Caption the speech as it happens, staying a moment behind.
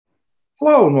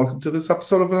Hello, and welcome to this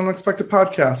episode of an Unexpected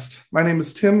Podcast. My name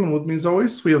is Tim, and with me as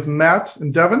always, we have Matt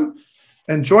and Devin.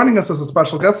 And joining us as a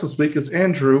special guest this week is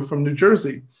Andrew from New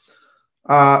Jersey.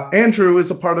 Andrew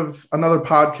is a part of another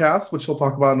podcast, which he'll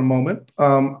talk about in a moment.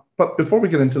 But before we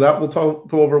get into that, we'll go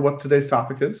over what today's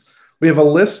topic is. We have a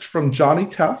list from Johnny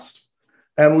Test,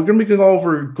 and we're going to be going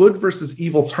over good versus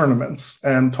evil tournaments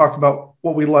and talk about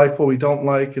what we like, what we don't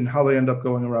like, and how they end up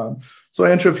going around. So,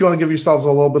 Andrew, if you want to give yourselves a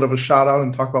little bit of a shout out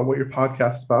and talk about what your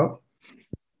podcast is about.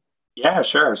 Yeah,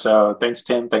 sure. So thanks,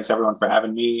 Tim. Thanks, everyone, for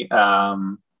having me.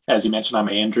 As you mentioned, I'm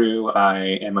Andrew. I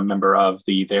am a member of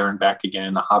the There and Back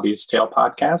Again, a Hobbyist Tale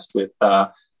podcast with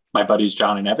my buddies,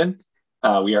 John and Evan.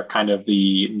 We are kind of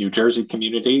the New Jersey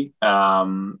community.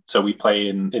 So we play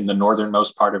in the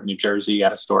northernmost part of New Jersey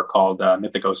at a store called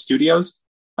Mythico Studios,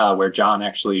 where John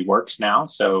actually works now.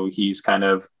 So he's kind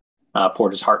of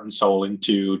poured his heart and soul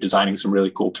into designing some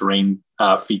really cool terrain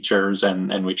features,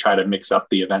 and we try to mix up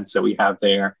the events that we have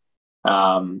there.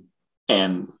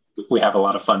 And we have a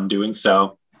lot of fun doing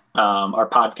so. Our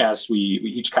podcast, we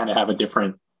each kind of have a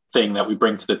different thing that we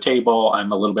bring to the table.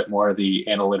 I'm a little bit more the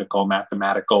analytical,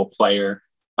 mathematical player.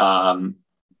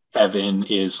 Evan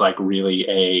is like really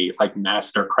a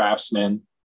master craftsman.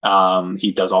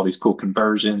 He does all these cool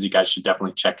conversions. You guys should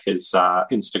definitely check his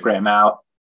Instagram out.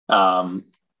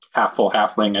 Half Full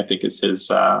Halfling, I think is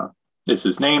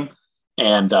his name.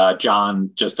 And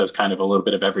John just does kind of a little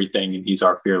bit of everything, and he's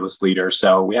our fearless leader.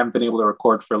 So we haven't been able to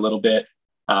record for a little bit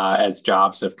as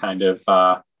jobs have kind of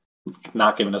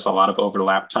not given us a lot of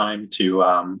overlap time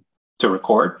to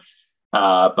record.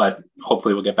 But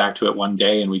hopefully we'll get back to it one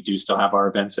day. And we do still have our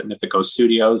events at Mythico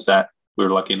Studios that we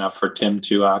were lucky enough for Tim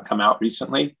to come out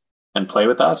recently and play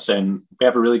with us. And we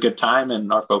have a really good time.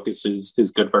 And our focus is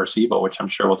good versus evil, which I'm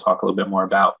sure we'll talk a little bit more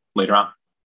about later on.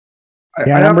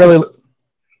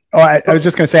 I was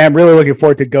just going to say, I'm really looking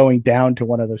forward to going down to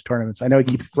one of those tournaments. I know he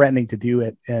keeps threatening to do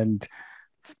it, and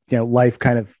life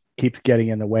kind of keeps getting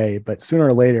in the way, but sooner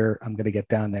or later I'm going to get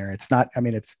down there. It's not,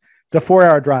 it's a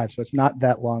 4-hour drive, so it's not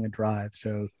that long a drive.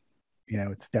 So,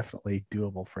 it's definitely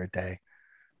doable for a day.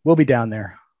 We'll be down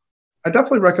there. I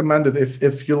definitely recommend it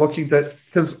if you're looking at,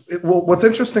 because what's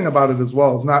interesting about it as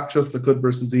well is not just the good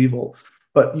versus evil,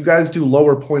 but you guys do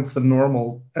lower points than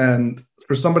normal. And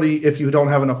for somebody, if you don't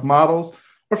have enough models,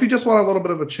 or if you just want a little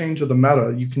bit of a change of the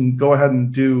meta, you can go ahead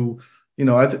and do,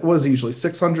 what is it usually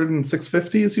 600 and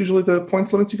 650 is usually the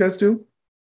points limits you guys do?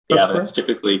 That's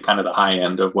typically kind of the high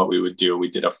end of what we would do.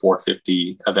 We did a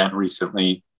 450 event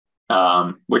recently.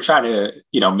 We're trying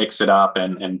to, mix it up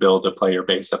and build a player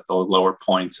base at the lower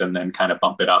points and then kind of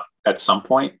bump it up at some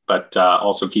point, but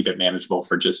also keep it manageable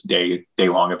for just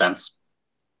day-long events.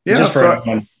 Yeah, just for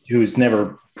anyone who's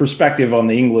never perspective on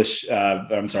the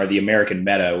the American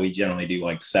meta, we generally do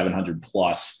like 700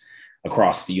 plus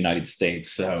across the United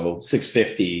States. So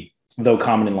 650, though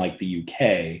common in like the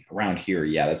UK, around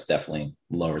here, that's definitely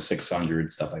lower.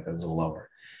 600, stuff like that is a little lower.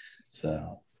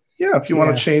 So yeah, if you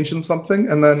want to change in something.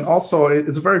 And then also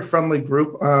it's a very friendly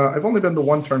group. I've only been to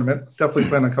one tournament, definitely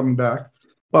plan on coming back.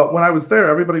 But when I was there,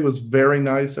 everybody was very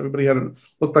nice. Everybody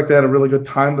looked like they had a really good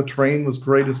time. The terrain was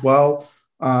great as well.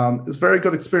 It's a very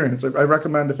good experience. I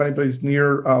recommend if anybody's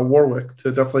near Warwick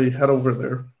to definitely head over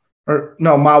there. Or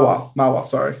no, Mawa,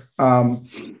 sorry.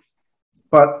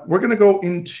 But we're going to go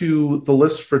into the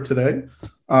list for today.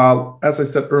 As I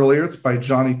said earlier, it's by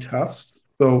Johnny Test.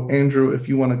 So, Andrew, if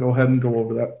you want to go ahead and go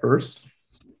over that first.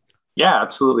 Yeah,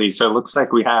 absolutely. So it looks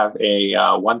like we have a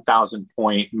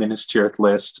 1,000-point Minas Tirith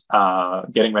list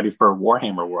getting ready for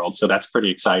Warhammer World. So that's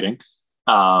pretty exciting.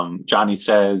 Johnny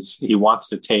says he wants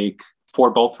to take 4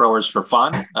 bolt throwers for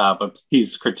fun, but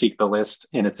please critique the list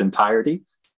in its entirety.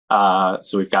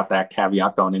 So we've got that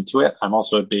caveat going into it. I'm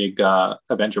also a big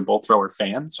Avenger bolt thrower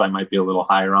fan, so I might be a little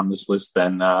higher on this list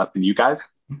than you guys.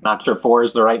 Not sure 4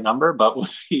 is the right number, but we'll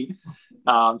see.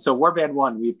 So Warband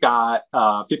 1, we've got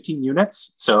 15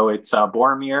 units. So it's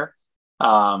Boromir,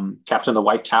 Captain of the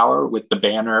White Tower with the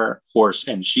banner, horse,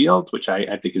 and shield, which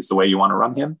I think is the way you want to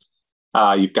run him.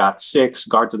 You've got 6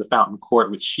 Guards of the Fountain Court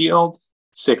with shield,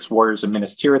 6 Warriors of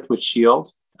Minas Tirith with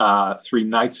shield, 3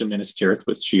 Knights of Minas Tirith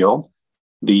with shield.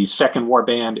 The second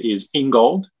warband is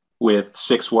Ingold with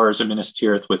 6 Warriors of Minas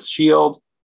Tirith with shield,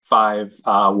 5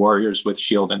 Warriors with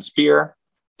shield and spear,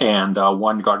 and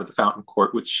 1 Guard of the Fountain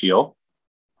Court with shield.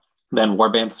 Then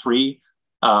warband 3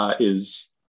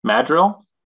 is Madril,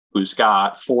 who's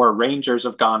got 4 Rangers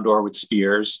of Gondor with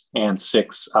spears and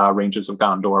 6 Rangers of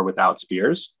Gondor without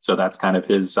spears. So that's kind of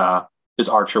his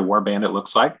archer warband, it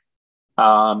looks like.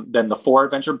 Then the 4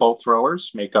 Avenger bolt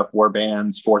throwers make up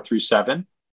warbands 4 through 7.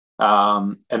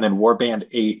 And then warband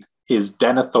 8 is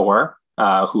Denethor,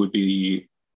 who would be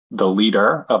the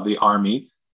leader of the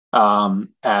army,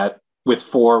 with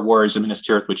 4 warriors of Minas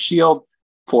Tirith with shield,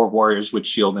 4 warriors with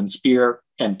shield and spear,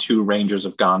 and 2 rangers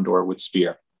of Gondor with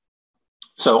spear.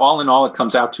 So all in all, it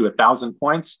comes out to 1,000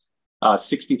 points,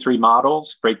 63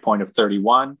 models, breakpoint of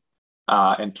 31,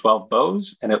 and 12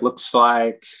 bows. And it looks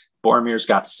like Boromir's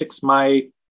got 6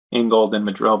 might. Ingold and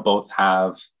Madril both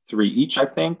have 3 each, I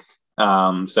think.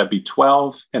 So that'd be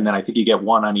 12. And then I think you get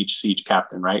 1 on each siege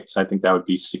captain, right? So I think that would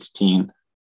be 16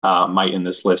 might in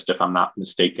this list, if I'm not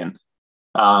mistaken.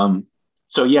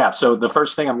 So the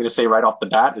first thing I'm going to say right off the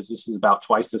bat is this is about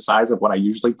twice the size of what I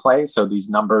usually play. So these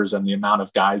numbers and the amount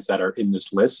of guys that are in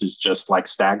this list is just like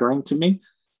staggering to me.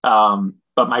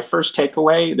 But my first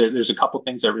takeaway, there's a couple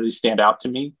things that really stand out to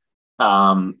me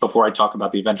before I talk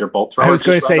about the Avenger bolt thrower. I was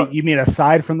going to say, you mean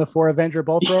aside from the 4 Avenger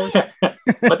bolt throwers?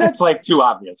 But that's like too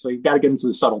obvious. So you've got to get into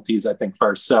the subtleties, I think,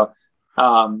 first. So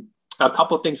a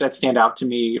couple of things that stand out to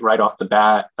me right off the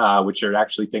bat, which are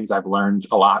actually things I've learned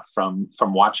a lot from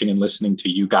watching and listening to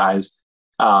you guys,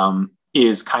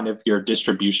 is kind of your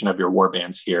distribution of your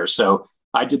warbands here. So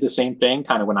I did the same thing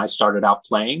kind of when I started out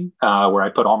playing, where I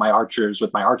put all my archers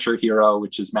with my archer hero,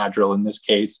 which is Madril in this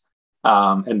case,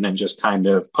 and then just kind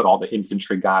of put all the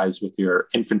infantry guys with your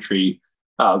infantry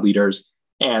leaders.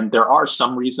 And there are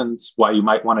some reasons why you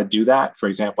might want to do that. For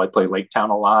example, I play Lake Town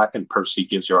a lot, and Percy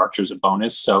gives your archers a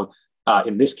bonus. So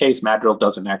in this case, Madril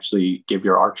doesn't actually give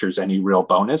your archers any real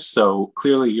bonus. So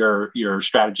clearly your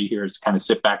strategy here is to kind of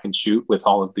sit back and shoot with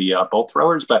all of the bolt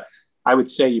throwers. But I would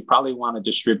say you probably want to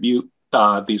distribute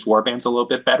these warbands a little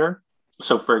bit better.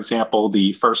 So for example,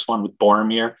 the first one with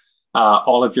Boromir,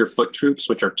 all of your foot troops,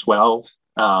 which are 12,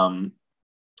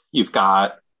 you've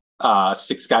got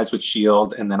 6 guys with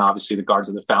shield, and then obviously the guards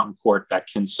of the Fountain Court that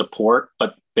can support,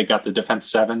 but they got the defense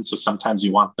 7. So sometimes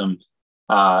you want them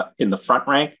in the front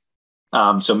rank.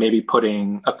 So maybe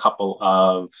putting a couple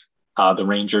of the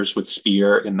Rangers with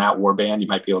spear in that warband, you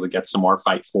might be able to get some more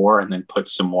fight 4, and then put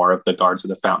some more of the guards of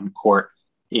the Fountain Court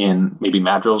in maybe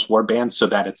Madril's warband so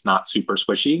that it's not super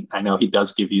squishy. I know he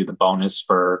does give you the bonus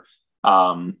for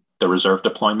the reserve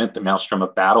deployment, the Maelstrom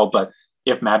of Battle, but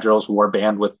if Madril's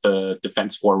warband with the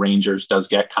defense 4 Rangers does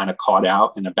get kind of caught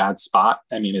out in a bad spot,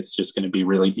 I mean, it's just going to be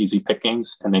really easy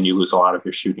pickings, and then you lose a lot of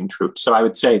your shooting troops. So I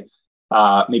would say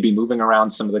maybe moving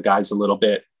around some of the guys a little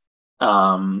bit.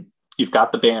 You've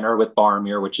got the banner with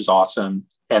Boromir, which is awesome.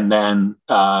 And then,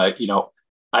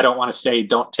 I don't want to say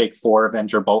don't take 4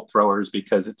 Avenger bolt throwers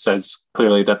because it says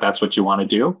clearly that that's what you want to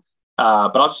do.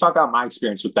 But I'll just talk about my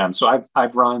experience with them. So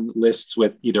I've run lists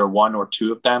with either 1 or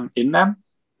 2 of them in them.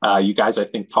 You guys, I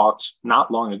think, talked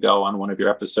not long ago on one of your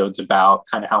episodes about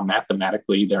kind of how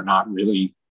mathematically they're not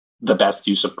really the best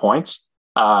use of points.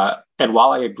 And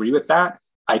while I agree with that,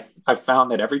 I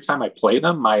found that every time I play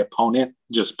them, my opponent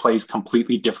just plays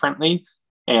completely differently.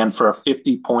 And for a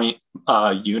 50-point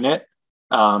unit,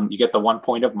 you get the 1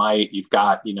 point of might. You've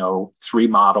got, 3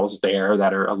 models there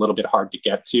that are a little bit hard to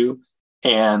get to.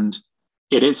 And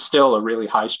it is still a really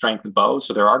high strength bow.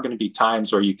 So there are going to be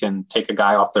times where you can take a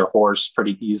guy off their horse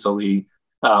pretty easily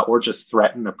or just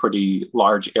threaten a pretty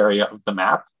large area of the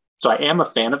map. So I am a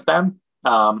fan of them.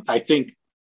 I think,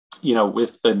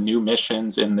 with the new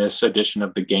missions in this edition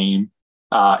of the game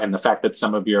and the fact that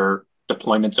some of your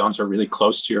deployment zones are really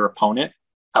close to your opponent,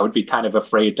 I would be kind of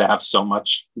afraid to have so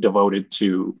much devoted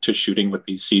to shooting with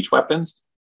these siege weapons.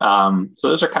 So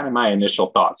those are kind of my initial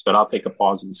thoughts, but I'll take a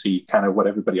pause and see kind of what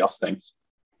everybody else thinks.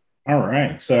 All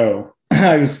right. So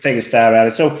I just take a stab at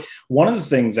it. So one of the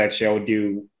things actually I would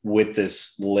do with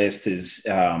this list is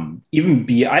I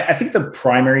think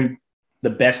the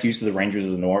best use of the Rangers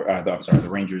of the North, the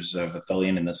Rangers of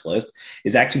Athelion in this list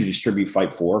is actually to distribute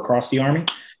fight 4 across the army.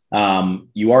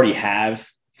 You already have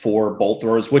 4 bolt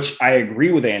throwers, which I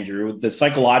agree with Andrew. The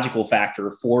psychological factor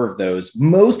of 4 of those,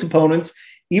 most opponents,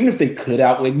 even if they could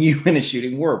outwin you in a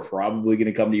shooting war, are probably going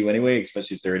to come to you anyway,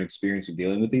 especially if they're inexperienced with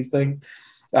dealing with these things.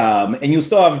 And you'll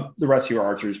still have the rest of your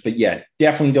archers, but yeah,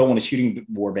 definitely don't want a shooting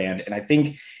warband. And I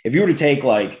think if you were to take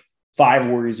like 5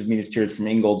 warriors of Minas Tirith from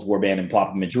Ingold's warband and plop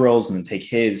them in Madril's and then take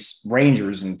his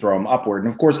Rangers and throw them upward.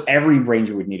 And of course, every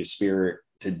Ranger would need a spear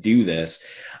to do this.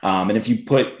 And if you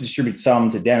distribute some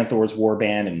to Denethor's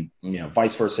warband and,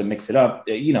 vice versa, mix it up,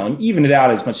 and even it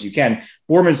out as much as you can.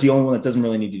 Boromir's the only one that doesn't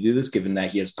really need to do this, given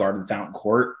that he has Guard of the Fountain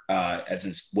Court, as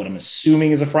is what I'm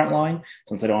assuming is a front line,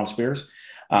 since I don't have spears.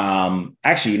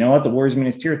 Actually, you know what? The Warriors of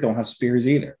Minas Tirith don't have spears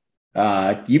either.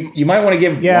 You might want to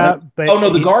give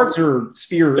the guards are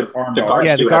spear armed. The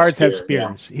guards have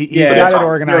spears. Yeah. He's got it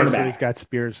organized, so he's got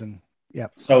spears and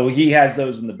so he has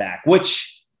those in the back,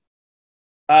 which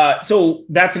so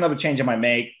that's another change I might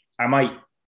make. I might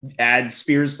add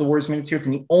spears to the Warriors minutes here.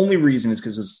 And the only reason is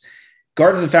because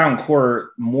Guards of the Fountain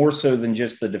Court, more so than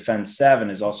just the defense 7,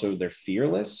 is also they're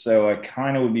fearless. So I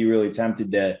kind of would be really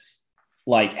tempted to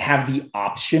like have the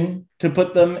option to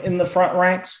put them in the front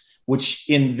ranks, which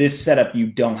in this setup you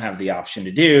don't have the option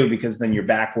to do, because then your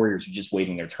back Warriors are just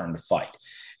waiting their turn to fight.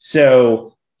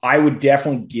 So I would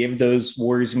definitely give those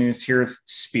Warriors units here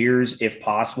spears if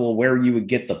possible. Where you would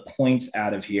get the points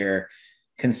out of here,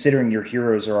 considering your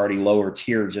heroes are already lower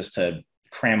tier, just to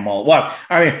cram all. Well,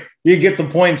 I mean, you get the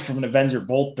points from an Avenger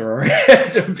Bolt Thrower,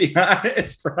 to be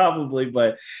honest, probably,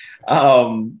 but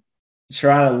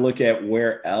trying to look at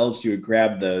where else you would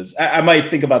grab those. I might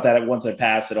think about that once I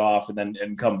pass it off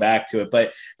and come back to it.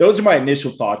 But those are my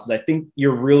initial thoughts. Is I think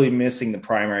you're really missing the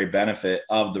primary benefit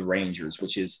of the Rangers,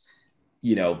 which is,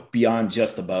 beyond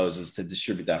just the bows, is to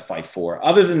distribute that fight for.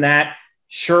 Other than that,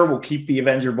 sure, we'll keep the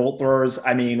Avenger Bolt Throwers.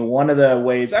 I mean, one of the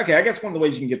ways you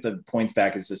can get the points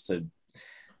back is just to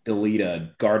delete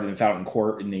a Guard in the Fountain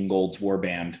Court in Ingold's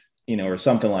Warband, or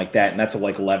something like that. And that's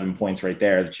like 11 points right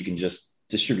there that you can just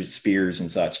distribute spears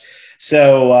and such.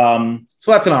 So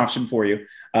that's an option for you.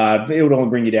 It would only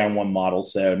bring you down one model,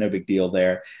 so no big deal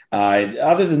there.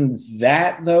 Other than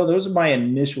that, though, those are my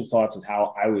initial thoughts of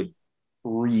how I would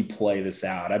replay this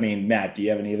out. I mean, Matt, do you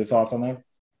have any other thoughts on that?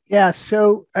 Yeah.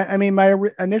 So, I mean, my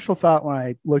initial thought when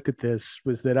I looked at this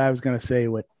was that I was going to say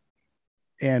what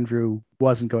Andrew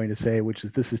wasn't going to say, which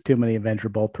is this is too many Avenger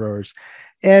Bolt Throwers.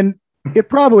 And it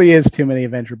probably is too many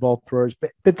Avenger Bolt Throwers.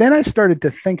 But then I started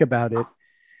to think about it.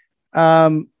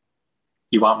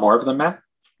 You want more of them, Matt?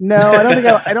 No,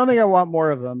 I don't think I want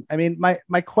more of them. I mean,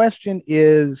 my question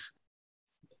is,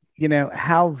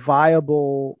 how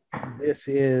viable this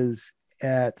is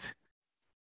at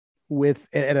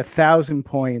 1,000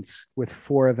 points with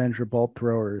 4 Avenger Bolt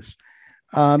Throwers.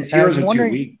 I was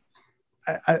wondering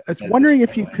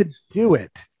if you could do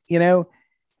it,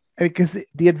 because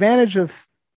the advantage of,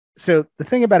 so the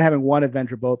thing about having one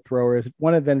Avenger Bolt Thrower is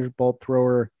one Avenger Bolt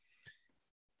Thrower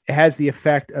has the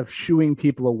effect of shooing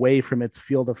people away from its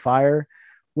field of fire.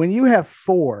 When you have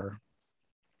 4,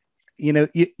 you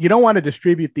don't want to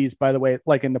distribute these, by the way,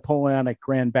 like a Napoleonic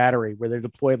Grand Battery where they're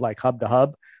deployed like hub to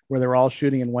hub, where they're all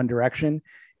shooting in one direction.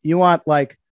 You want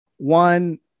like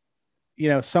one,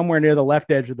 somewhere near the left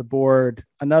edge of the board,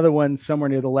 another one somewhere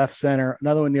near the left center,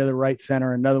 another one near the right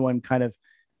center, another one kind of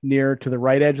near to the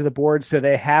right edge of the board. So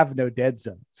they have no dead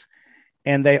zones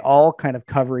and they all kind of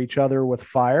cover each other with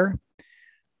fire.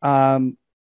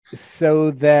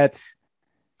 So that,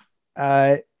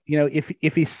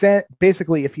 if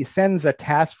he sends a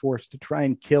task force to try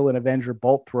and kill an Avenger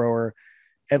Bolt Thrower,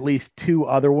 at least 2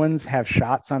 other ones have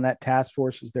shots on that task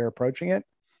force as they're approaching it.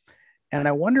 And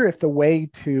I wonder if the way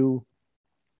to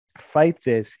fight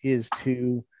this is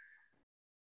to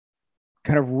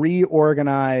kind of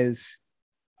reorganize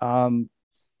the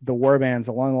warbands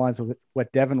along the lines of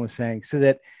what Devin was saying, so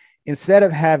that instead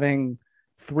of having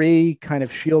 3 kind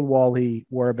of shield wally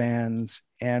warbands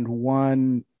and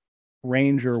 1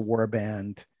 ranger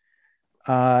warband,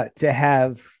 to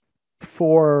have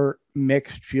 4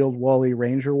 mixed shield wally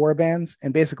ranger warbands,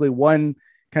 and basically one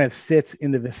kind of sits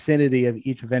in the vicinity of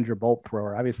each Avenger Bolt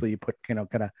Thrower. Obviously you put kind of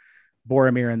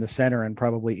Boromir in the center and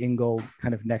probably Ingold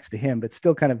kind of next to him, but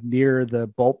still kind of near the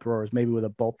bolt throwers, maybe with a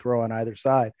bolt throw on either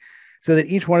side, so that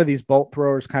each one of these bolt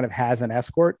throwers kind of has an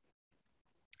escort.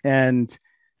 And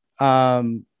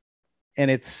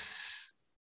it's,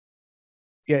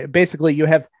 basically you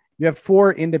have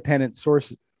 4 independent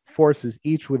forces,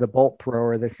 each with a bolt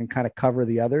thrower that can kind of cover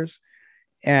the others.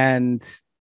 And,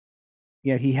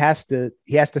 he has to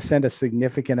send a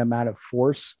significant amount of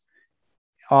force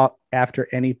after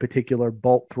any particular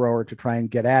bolt thrower to try and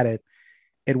get at it,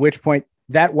 at which point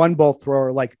that one bolt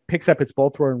thrower like picks up its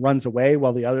bolt thrower and runs away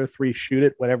while the other 3 shoot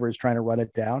at whatever is trying to run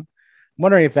it down. I'm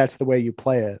wondering if that's the way you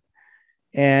play it.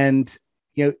 And,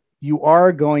 you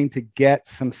are going to get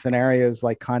some scenarios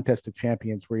like Contest of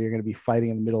Champions where you're going to be fighting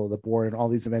in the middle of the board and all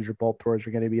these Avenger Bolt Throwers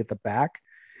are going to be at the back.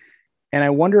 And I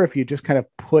wonder if you just kind of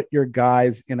put your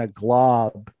guys in a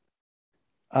glob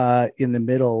in the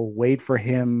middle, wait for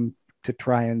him to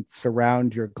try and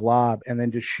surround your glob, and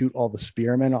then just shoot all the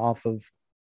spearmen off of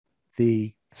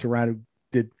the surrounded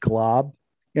glob.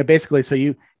 Basically, so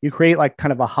you create like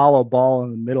kind of a hollow ball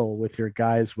in the middle with your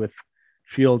guys with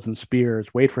shields and spears,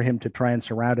 wait for him to try and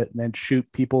surround it, and then shoot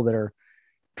people that are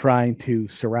trying to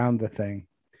surround the thing.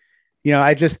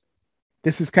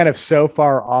 This is kind of so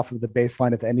far off of the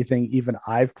baseline of anything even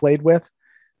I've played with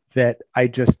that I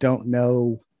just don't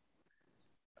know.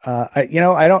 I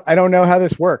don't know how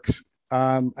this works.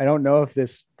 I don't know if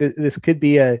this could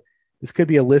be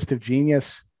a list of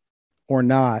genius or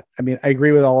not. I mean, I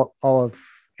agree with all of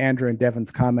Andrew and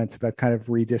Devin's comments about kind of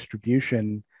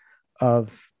redistribution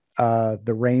of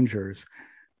the Rangers.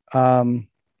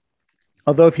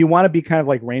 Although if you want to be kind of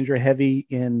like Ranger heavy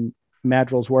in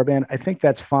Madril's Warband, I think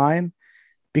that's fine,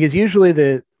 because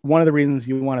usually one of the reasons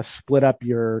you want to split up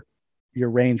your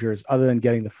Rangers, other than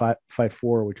getting the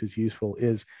 5-4, which is useful,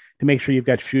 is to make sure you've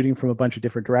got shooting from a bunch of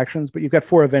different directions, but you've got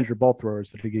 4 Avenger bolt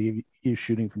throwers that are give you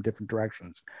shooting from different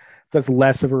directions. So that's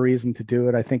less of a reason to do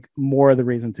it. I think more of the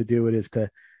reason to do it is to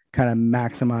kind of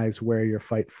maximize where your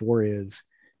fight 4 is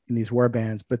in these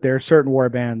warbands. But there are certain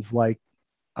warbands like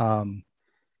Boromir's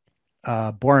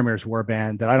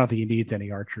warband that I don't think he needs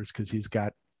any archers, because he's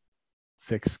got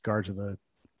 6 guards of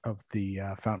the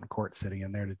Fountain Court sitting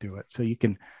in there to do it. So you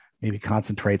can maybe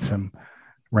concentrate some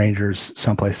Rangers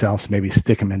someplace else, maybe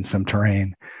stick them in some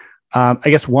terrain. I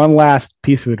guess one last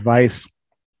piece of advice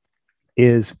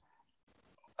is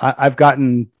I've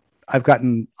gotten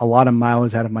a lot of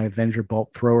mileage out of my Avenger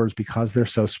bolt throwers because they're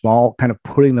so small, kind of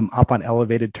putting them up on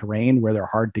elevated terrain where they're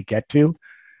hard to get to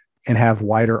and have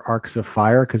wider arcs of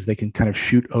fire, because they can kind of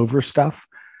shoot over stuff.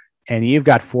 And you've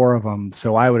got 4 of them.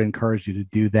 So I would encourage you to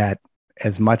do that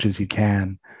as much as you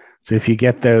can. So if you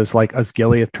get those like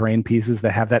Osgiliath terrain pieces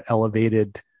that have that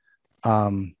elevated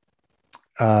thing,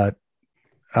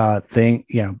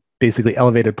 basically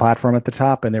elevated platform at the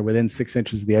top, and they're within 6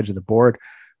 inches of the edge of the board,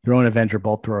 throw an Avenger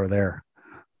bolt thrower there.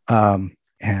 I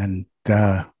think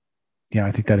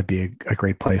that'd be a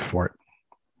great place for it.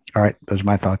 All right. Those are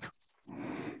my thoughts.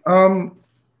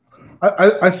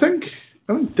 I think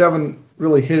Devin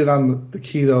really hit it on the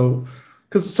key though.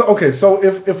 So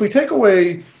if we take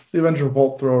away the Avenger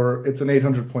bolt thrower, it's an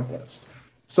 800-point list.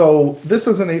 So this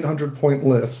is an 800-point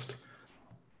list.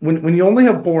 When you only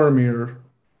have Boromir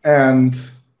and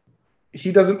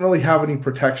he doesn't really have any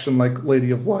protection like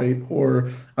Lady of Light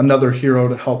or another hero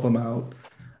to help him out,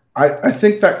 I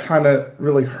think that kind of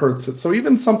really hurts it. So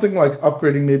even something like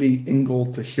upgrading maybe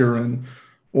Ingold to Huron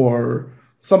or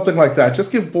something like that,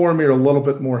 just give Boromir a little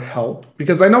bit more help,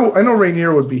 because I know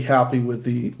Rainier would be happy with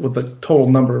the total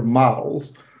number of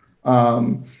models,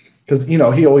 because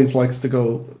he always likes to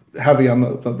go heavy on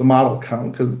the model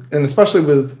count, and especially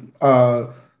with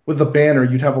the banner,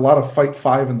 you'd have a lot of fight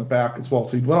 5 in the back as well,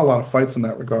 so you'd win a lot of fights in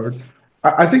that regard.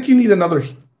 I think you need another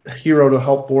hero to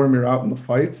help Boromir out in the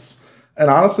fights, and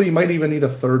honestly, you might even need a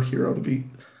 3rd hero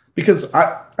because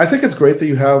I think it's great that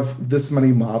you have this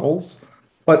many models,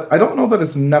 but I don't know that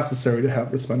it's necessary to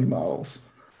have this many models.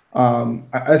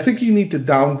 I think you need to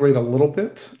downgrade a little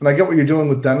bit, and I get what you're doing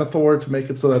with Denethor to make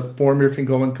it so that Boromir can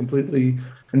go in completely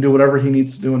and do whatever he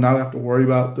needs to do and not have to worry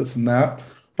about this and that.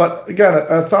 But again, at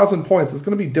 1,000 points, it's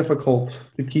going to be difficult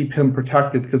to keep him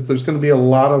protected, because there's going to be a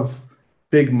lot of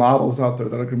big models out there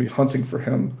that are going to be hunting for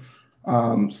him.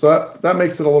 So that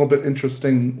makes it a little bit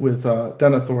interesting with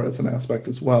Denethor as an aspect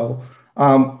as well.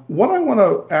 What I want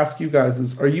to ask you guys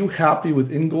is, are you happy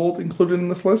with Ingold included in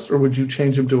this list, or would you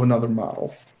change him to another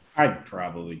model? I'd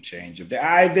probably change him.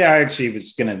 I actually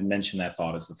was going to mention that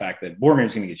thought, is the fact that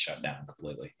Boromir's going to get shut down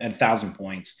completely. At 1,000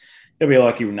 points, he'll be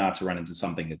lucky not to run into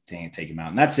something that can't take him out.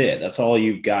 And that's it. That's all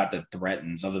you've got that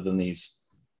threatens, other than these,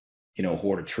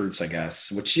 horde of troops, I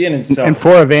guess, which in itself. And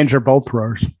 4 Avenger bolt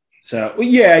throwers. So,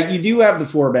 you do have the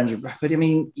 4 Avenger, but I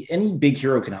mean, any big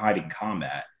hero can hide in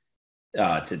combat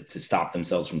to stop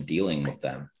themselves from dealing with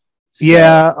them. So,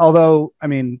 yeah, although, I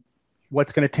mean,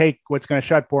 what's going to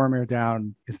shut Boromir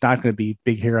down is not going to be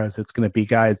big heroes. It's going to be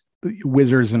guys,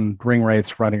 wizards and ring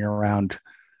wraiths running around.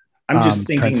 I'm just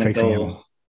thinking that they'll.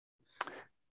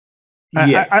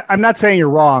 Yeah. I'm not saying you're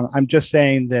wrong. I'm just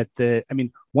saying that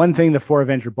one thing the 4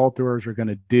 Avenger bolt throwers are going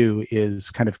to do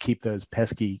is kind of keep those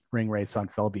pesky ring wraiths on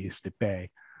Felbeast at bay.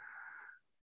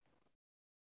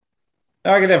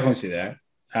 I can definitely see that.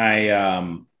 I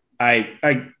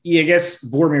guess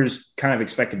Boromir's kind of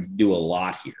expected to do a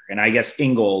lot here, and I guess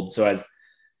Ingold. So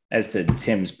as to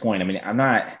Tim's point, I mean, I'm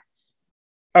not.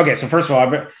 Okay, so first of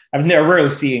all, I've never rarely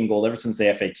seen Ingold ever since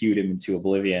they FAQ'd him into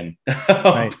Oblivion,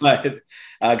 right. But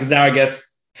because now I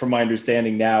guess from my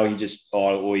understanding now he just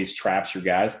always traps your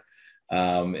guys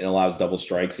and allows double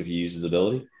strikes if you use his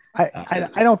ability.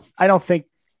 I don't think.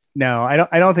 No, I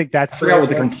don't think that's. I forgot what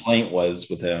the complaint was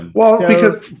with him. Well,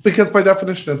 because by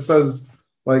definition it says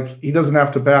like he doesn't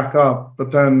have to back up,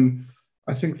 but then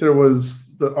I think there was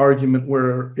the argument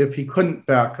where if he couldn't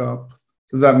back up,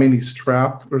 does that mean he's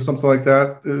trapped or something like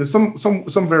that? There's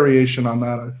some variation on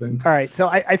that, I think. All right, so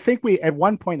I think we at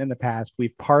one point in the past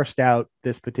we've parsed out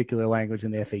this particular language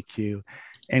in the FAQ,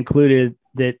 included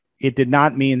that it did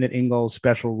not mean that Ingold's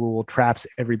special rule traps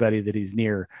everybody that he's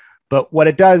near, but what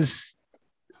it does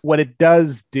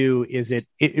do is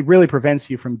it really prevents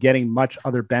you from getting much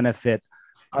other benefit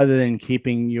other than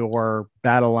keeping your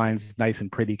battle lines nice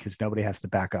and pretty because nobody has to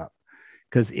back up.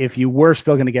 Because if you were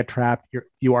still going to get trapped,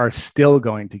 you are still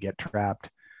going to get trapped.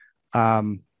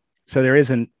 So there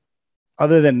isn't,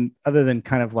 other than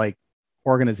kind of like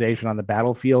organization on the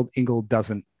battlefield, Ingle's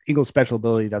special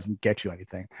ability doesn't get you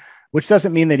anything, which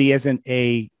doesn't mean that he isn't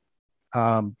a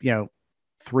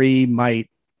 3 might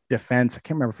defense. I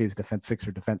can't remember if he's defense 6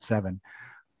 or defense 7,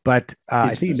 but I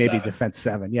think he may be defense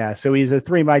 7. Yeah, so he's a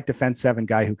 3 might defense 7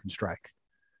 guy who can strike.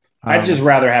 I'd just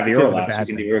rather have hero lapse. You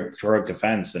can do heroic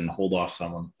defense and hold off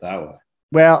someone that way.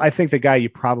 Well, I think the guy you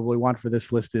probably want for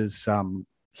this list is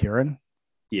Huron.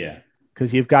 Yeah,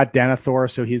 because you've got Denethor,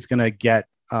 so he's going to get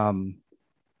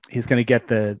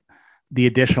the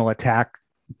additional attack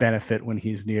benefit when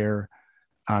he's near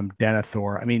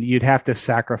Denethor. I mean, you'd have to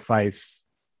sacrifice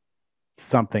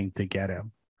something to get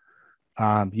him.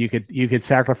 You could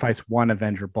sacrifice one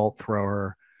Avenger Bolt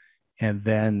Thrower and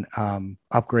then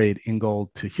upgrade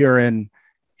Ingold to Huron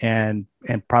and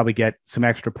probably get some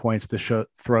extra points to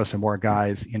throw some more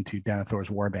guys into Denethor's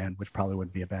Warband, which probably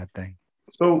wouldn't be a bad thing.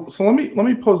 So let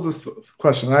me pose this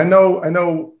question. I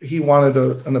know he wanted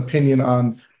an opinion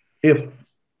on if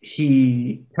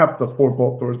he kept the 4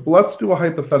 bolt throwers, but let's do a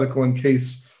hypothetical in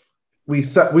case we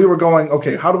were going,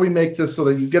 okay, how do we make this so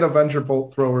that you get Avenger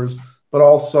Bolt Throwers, but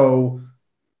also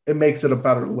it makes it a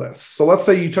better list? So let's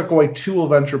say you took away 2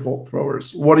 Avenger Bolt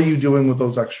Throwers. What are you doing with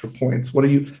those extra points? Are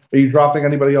you dropping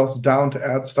anybody else down to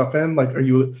add stuff in? Like, are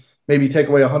you maybe take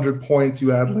away 100 points,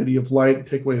 you add Lady of Light,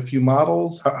 take away a few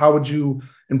models? How would you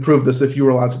improve this if you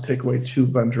were allowed to take away 2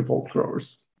 Avenger Bolt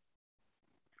Throwers?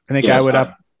 I think I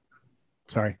would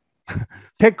Sorry.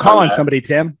 Call on somebody,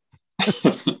 Tim.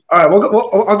 All right,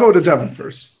 I'll go to Devin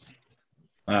first.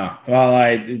 Well,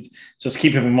 I just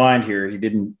keep him in mind here.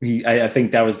 I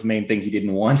think that was the main thing he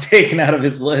didn't want taken out of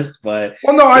his list. But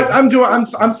no,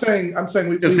 I'm saying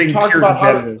we talked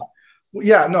about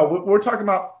we're talking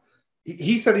about.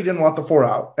 He said he didn't want the 4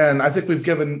 out, and I think we've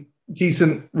given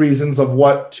decent reasons of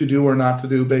what to do or not to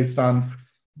do based on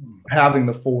having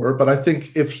the 4. But I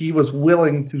think if he was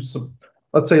willing to,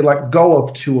 let's say, let go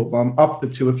of 2 of them, up to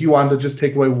 2, if you wanted to just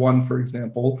take away 1, for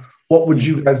example, what would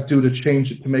you guys do to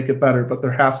change it to make it better? But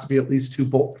there has to be at least 2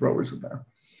 bolt throwers in there.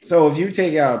 So if you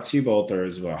take out 2 bolt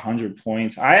throwers of 100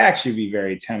 points, I actually be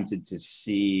very tempted to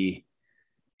see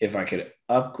if I could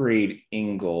upgrade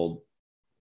Ingold.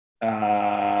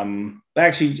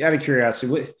 Actually, out of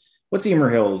curiosity, what's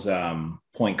Emerhill's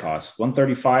point cost?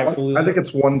 135 fully? I think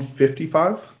it's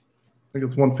 155. I think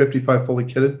it's 155 fully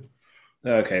kitted.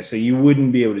 Okay, so you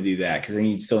wouldn't be able to do that because then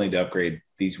you'd still need to upgrade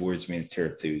these Wordsman's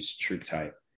Terathus troop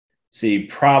type. So you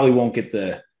probably won't get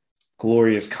the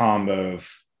glorious combo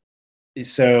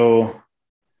so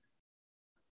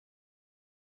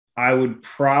I would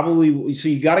probably, so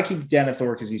you got to keep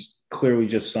Denethor because he's clearly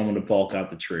just someone to bulk out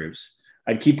the troops.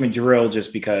 I'd keep Madrill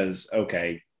just because,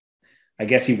 okay, I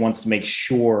guess he wants to make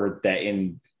sure that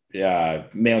in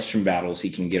Maelstrom battles he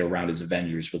can get around his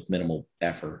Avengers with minimal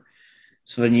effort.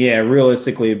 So then, yeah,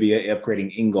 realistically, it'd be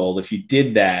upgrading Ingold. If you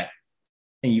did that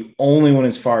and you only went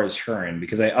as far as Huron,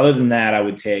 because other than that, I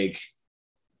would take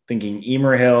thinking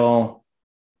Emerhill.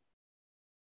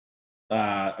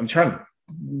 I don't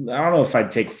know if I'd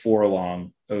take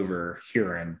Forlong over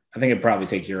Huron. I think I'd probably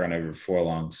take Huron over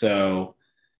Forlong. So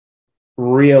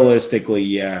realistically,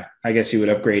 yeah, I guess you would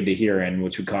upgrade to Huron,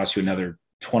 which would cost you another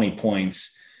 20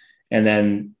 points. And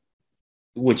then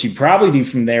what you probably do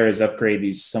from there is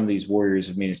upgrade some of these Warriors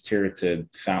of Minas Tirith to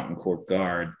Fountain Court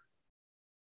Guard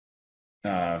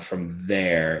from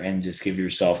there and just give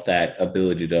yourself that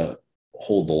ability to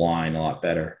hold the line a lot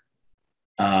better.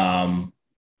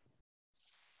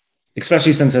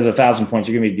 Especially since at 1,000 points,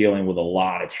 you're going to be dealing with a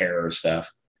lot of terror stuff,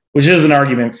 which is an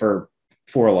argument for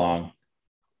Forlong.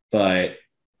 But,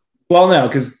 well, no,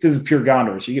 because this is pure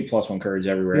Gondor, so you get +1 courage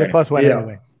everywhere. Yeah, +1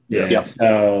 anyway. Yeah.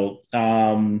 So,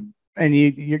 and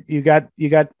you got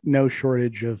no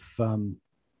shortage of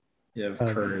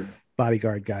courage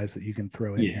bodyguard guys that you can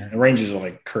throw in. Yeah, the Rangers are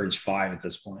like courage 5 at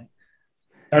this point.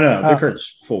 Oh no, they're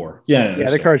courage 4.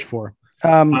 They're courage 4.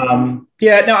 I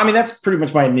mean that's pretty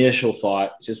much my initial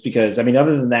thought. Just because, I mean,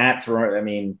 other than that,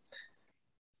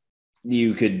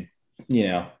 you could,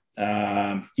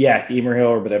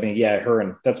 Emerhill, but I mean,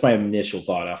 Huron. That's my initial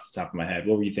thought off the top of my head.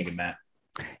 What were you thinking, Matt?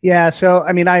 Yeah, so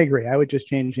I mean, I agree. I would just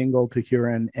change Ingold to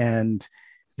Huron, and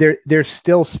there's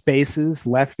still spaces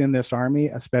left in this army,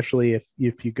 especially if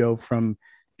you go from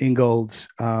Ingold's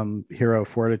Hero of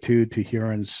Fortitude to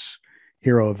Huron's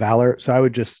Hero of Valor. So I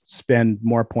would just spend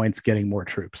more points getting more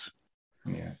troops.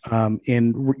 Yeah.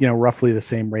 In roughly the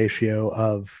same ratio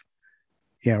of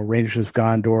Rangers of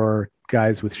Gondor,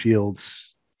 guys with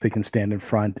shields, they can stand in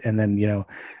front, and then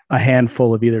a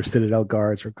handful of either Citadel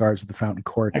guards or guards of the Fountain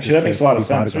Court. Actually, that makes a lot of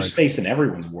sense. There's space in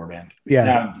everyone's warband. Yeah,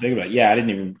 now, think about it. Yeah, I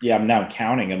didn't even. Yeah, I'm now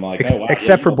counting. I'm like,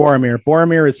 except for Boromir.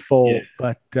 Boromir is full,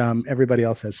 but everybody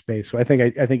else has space. So I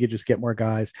think you just get more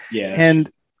guys. Yeah, and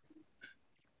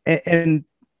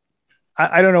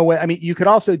I don't know what I mean. You could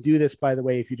also do this, by the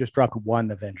way, if you just drop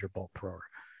one Avenger Bolt Thrower.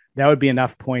 That would be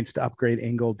enough points to upgrade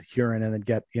Ingold to Huron and then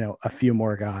get, a few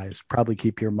more guys. Probably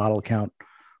keep your model count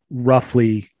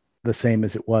roughly the same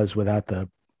as it was without the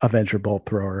Avenger Bolt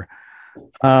Thrower.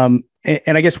 And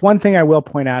I guess one thing I will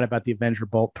point out about the Avenger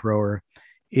Bolt Thrower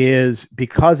is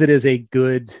because it is a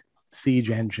good siege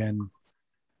engine,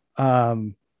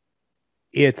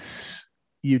 its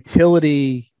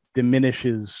utility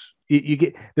diminishes.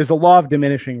 There's a law of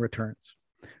diminishing returns.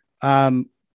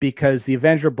 Because the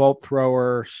Avenger Bolt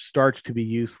Thrower starts to be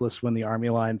useless when the army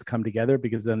lines come together,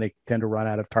 because then they tend to run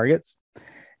out of targets.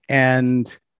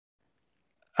 And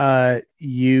the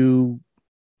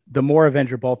more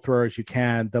Avenger Bolt Throwers you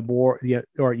can, the more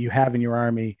you have in your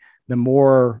army, the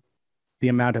more the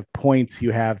amount of points you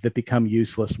have that become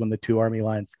useless when the two army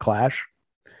lines clash.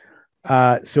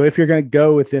 So if you're going to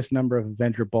go with this number of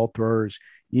Avenger Bolt Throwers,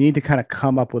 you need to kind of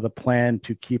come up with a plan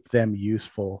to keep them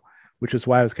useful, which is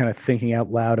why I was kind of thinking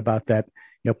out loud about that.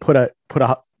 Put a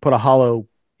hollow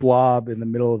blob in the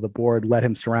middle of the board, let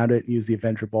him surround it, and use the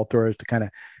Avenger Bolt Throwers to kind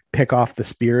of pick off the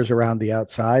spears around the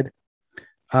outside.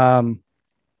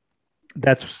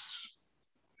 That's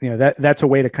a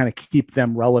way to kind of keep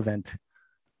them relevant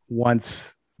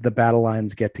once the battle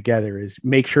lines get together. Is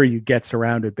make sure you get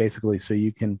surrounded, basically, so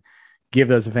you can give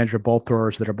those Avenger Bolt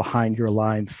Throwers that are behind your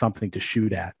lines something to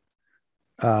shoot at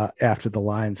after the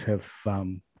lines have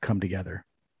come together.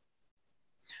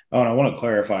 Oh, and I want to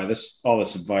clarify all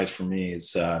this advice for me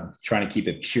is trying to keep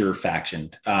it pure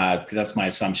faction. That's my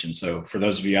assumption. So for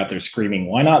those of you out there screaming,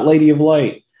 why not Lady of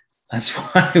Light? That's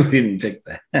why we didn't pick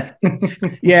that.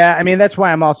 Yeah. I mean, that's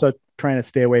why I'm also trying to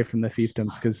stay away from the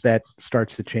fiefdoms, because that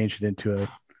starts to change it into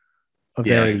a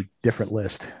very different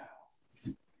list.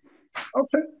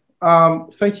 Okay.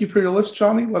 Thank you for your list,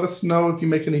 Johnny. Let us know if you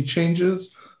make any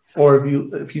changes or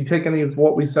if you take any of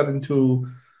what we said into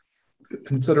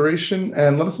consideration,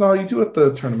 and let us know how you do at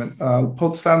the tournament.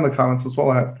 Post that in the comments as well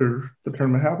after the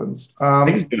tournament happens. I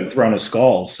think he's going to throw a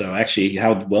skull. So actually,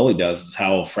 how well he does is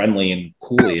how friendly and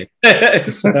cool he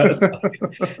is.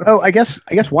 Oh, I guess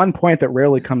one point that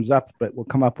rarely comes up, but will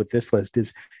come up with this list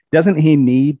is: doesn't he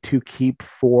need to keep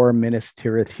 4 Minas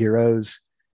Tirith heroes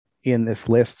in this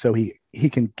list so he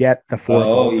can get the 4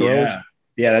 bolt throws?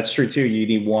 Yeah, that's true too. You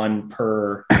need 1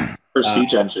 per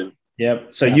siege engine.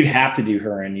 Yep. So you'd have to do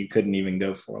her, and you couldn't even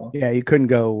go for long. Yeah, you couldn't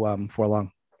go for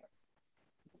long.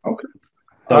 Okay.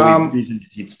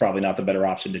 It's probably not the better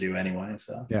option to do anyway.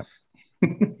 So yeah.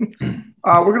 We're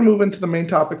going to move into the main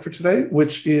topic for today,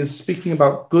 which is speaking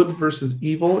about good versus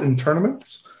evil in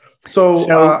tournaments.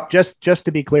 So just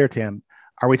to be clear, Tim,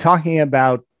 are we talking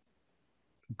about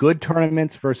good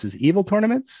tournaments versus evil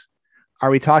tournaments?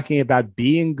 Are we talking about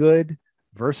being good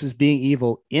versus being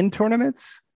evil in tournaments?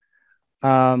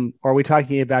 Or are we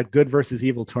talking about good versus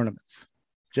evil tournaments?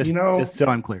 Just so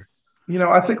I'm clear.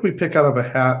 I think we pick out of a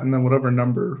hat, and then whatever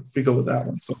number we go with that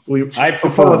one. So if I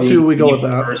prefer 2, we go with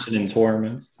that. Person in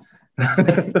tournaments.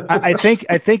 I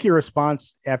think your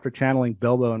response after channeling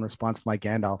Bilbo in response to my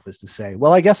Gandalf is to say,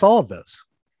 well, I guess all of those.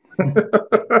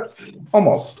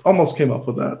 almost came up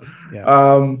with that.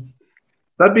 Yeah.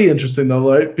 That'd be interesting,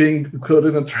 though, right? Being good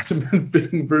in a tournament,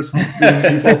 being versus being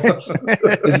evil.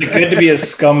 Is it good to be a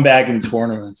scumbag in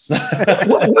tournaments?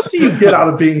 what do you get out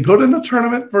of being good in a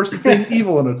tournament versus being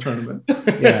evil in a tournament?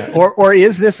 Yeah. Or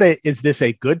is this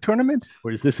a good tournament, or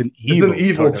is this an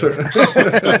evil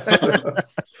tournament?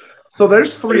 So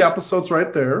there's 3 episodes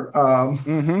right there.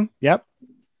 Yep.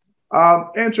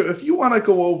 Andrew, if you want to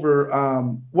go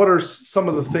over what are some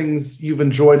of the things you've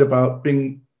enjoyed about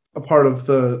being a part of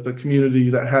the community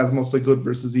that has mostly good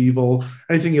versus evil,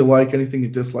 anything you like, anything you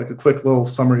dislike, a quick little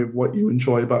summary of what you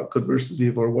enjoy about good versus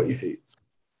evil or what you hate.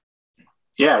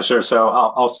 Yeah, sure. So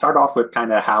I'll start off with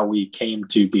kind of how we came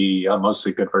to be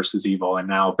mostly good versus evil, and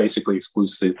now basically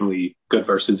exclusively good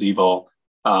versus evil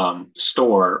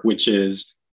store, which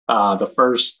is the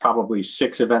first probably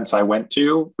 6 events I went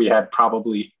to. We had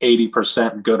probably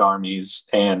 80% good armies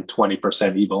and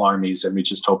 20% evil armies, and we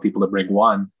just told people to bring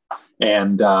one.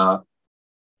 And the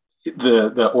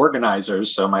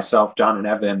organizers, so myself, John, and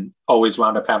Evan, always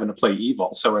wound up having to play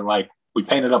evil. So we're like, we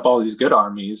painted up all these good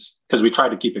armies because we tried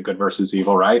to keep it good versus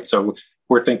evil, right? So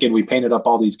we're thinking we painted up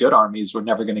all these good armies. We're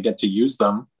never going to get to use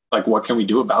them. Like, what can we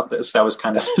do about this? That was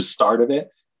kind of the start of it.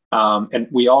 And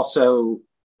we also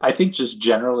I think just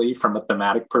generally from a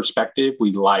thematic perspective,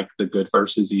 we like the good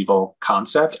versus evil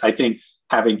concept. I think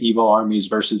having evil armies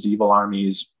versus evil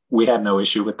armies, we had no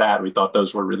issue with that. We thought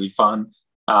those were really fun.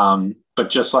 But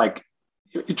just like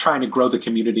trying to grow the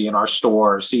community in our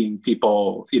store, seeing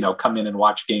people, come in and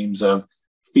watch games of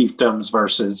fiefdoms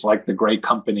versus like the Great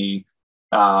Company,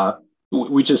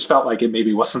 we just felt like it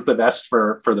maybe wasn't the best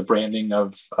for the branding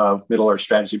of Middle-earth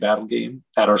strategy battle game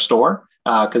at our store,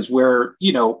 because we're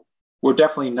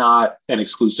definitely not an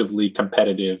exclusively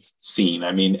competitive scene.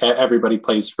 I mean, everybody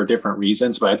plays for different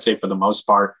reasons, but I'd say for the most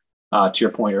part, to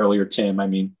your point earlier, Tim, I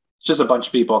mean, it's just a bunch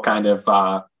of people kind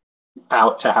of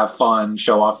out to have fun,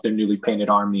 show off their newly painted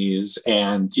armies,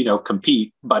 and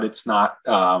compete. But it's not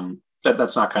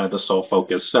that's not kind of the sole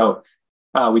focus. So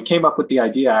we came up with the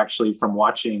idea actually from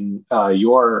watching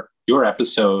your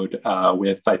episode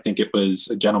with, I think it was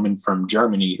a gentleman from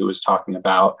Germany who was talking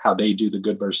about how they do the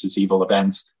good versus evil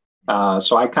events.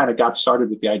 So I kind of got started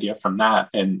with the idea from that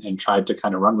and tried to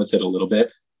kind of run with it a little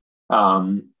bit.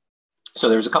 So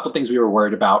there's a couple of things we were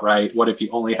worried about, right? What if you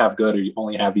only have good or you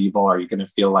only have evil? Are you going to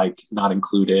feel like not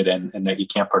included and that you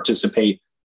can't participate?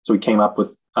 So we came up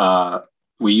with,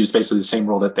 we use basically the same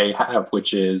rule that they have,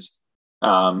 which is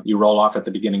you roll off at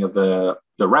the beginning of the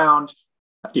round.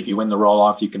 If you win the roll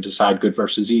off, you can decide good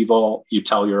versus evil. You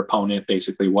tell your opponent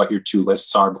basically what your two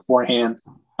lists are beforehand.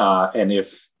 And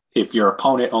if your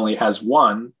opponent only has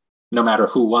one, no matter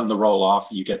who won the roll off,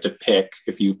 you get to pick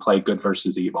if you play good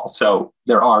versus evil. So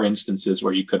there are instances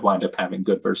where you could wind up having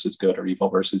good versus good or evil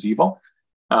versus evil.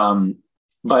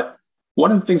 But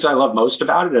one of the things I love most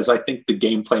about it is I think the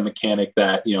gameplay mechanic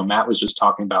that, Matt was just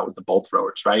talking about with the bolt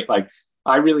throwers, right? Like,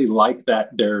 I really like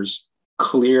that there's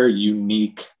clear,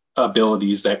 unique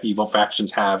abilities that evil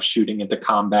factions have, shooting into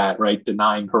combat, right?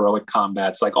 Denying heroic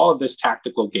combats, like all of this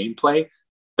tactical gameplay,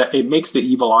 that it makes the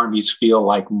evil armies feel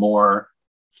like more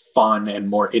fun and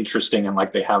more interesting and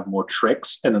like they have more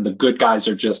tricks. And then the good guys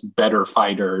are just better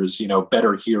fighters,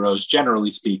 better heroes, generally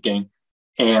speaking.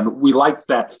 And we liked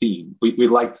that theme. We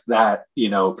liked that,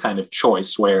 kind of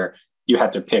choice where you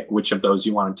had to pick which of those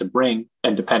you wanted to bring.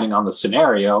 And depending on the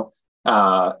scenario,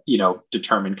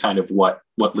 determine kind of what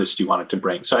list you wanted to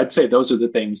bring. So I'd say those are the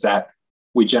things that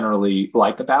we generally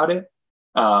like about it.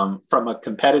 From a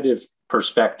competitive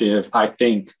perspective, I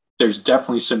think there's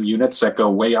definitely some units that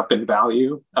go way up in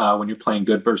value when you're playing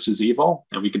good versus evil.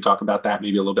 And we can talk about that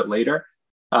maybe a little bit later.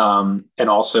 And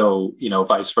also,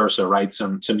 vice versa, right?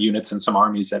 Some units and some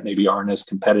armies that maybe aren't as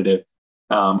competitive.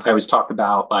 I always talk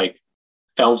about like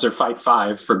elves are fight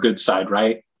 5 for good side,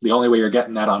 right? The only way you're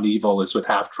getting that on evil is with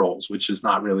half trolls, which is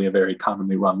not really a very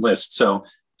commonly run list. So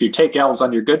if you take elves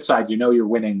on your good side, you're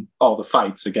winning all the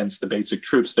fights against the basic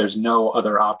troops. There's no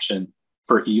other option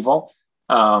for evil.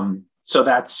 So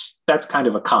that's kind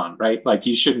of a con, right? Like,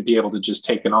 you shouldn't be able to just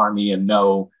take an army and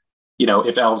know,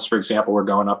 if elves, for example, were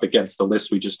going up against the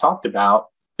list we just talked about,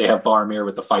 they have Boromir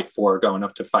with the fight 4 going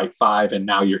up to fight 5, and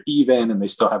now you're even, and they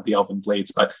still have the Elven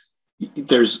Blades, but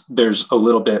there's a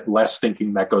little bit less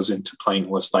thinking that goes into playing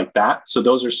a list like that. So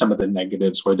those are some of the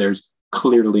negatives where there's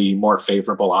clearly more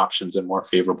favorable options and more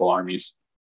favorable armies.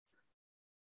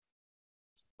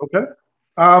 Okay.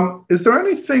 Is there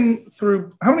anything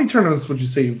through, how many tournaments would you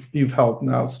say you've held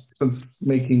now since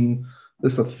making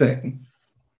this a thing?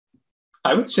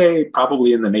 I would say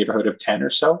probably in the neighborhood of 10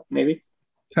 or so, maybe.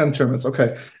 10 tournaments.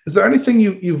 Okay. Is there anything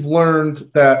you've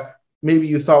learned that maybe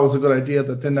you thought was a good idea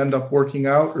that didn't end up working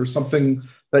out, or something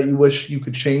that you wish you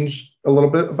could change a little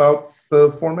bit about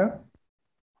the format?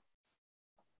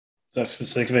 Is that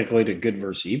specifically to good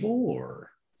versus evil, or?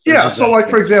 Yeah. So like,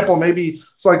 for example, maybe,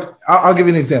 so like, I'll give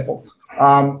you an example.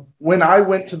 When I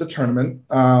went to the tournament,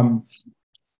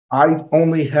 I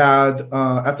only had,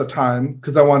 at the time,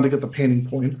 because I wanted to get the painting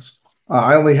points,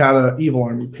 I only had an evil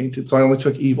army painted, so I only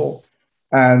took evil.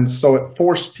 And so it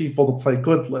forced people to play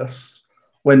good lists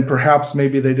when perhaps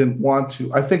maybe they didn't want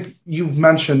to. I think you've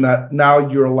mentioned that now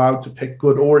you're allowed to pick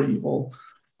good or evil,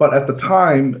 but at the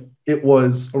time, it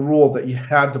was a rule that you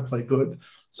had to play good.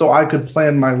 So I could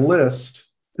plan my list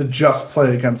to just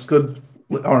play against good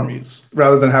armies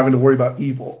rather than having to worry about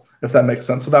evil, if that makes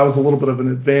sense. So that was a little bit of an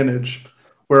advantage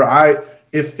where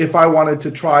if I wanted to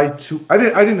try to, I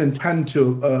didn't intend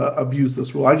to abuse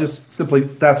this rule. I just simply,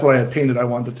 that's what I had painted. I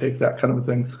wanted to take that kind of a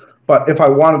thing. But if I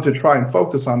wanted to try and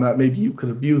focus on that, maybe you could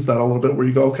abuse that a little bit where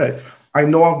you go, okay, I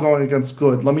know I'm going against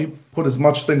good. Let me put as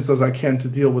much things as I can to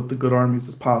deal with the good armies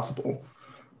as possible.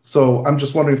 So I'm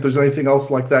just wondering if there's anything else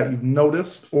like that you've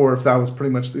noticed, or if that was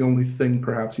pretty much the only thing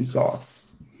perhaps you saw.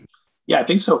 Yeah, I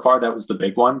think so far that was the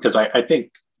big one, because I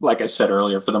think, like I said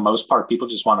earlier, for the most part, people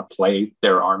just want to play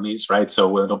their armies, right?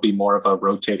 So it'll be more of a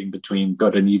rotating between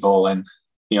good and evil. And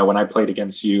when I played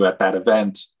against you at that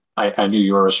event, I knew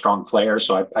you were a strong player,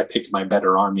 so I picked my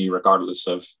better army regardless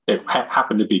of it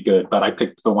happened to be good, but I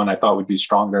picked the one I thought would be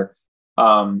stronger.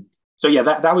 So yeah,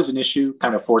 that was an issue,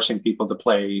 kind of forcing people to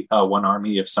play one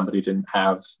army if somebody didn't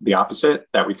have the opposite,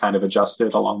 that we kind of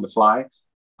adjusted along the fly.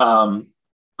 But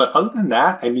other than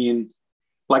that, I mean,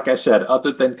 like I said,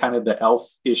 other than kind of the elf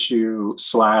issue /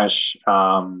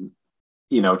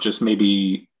 just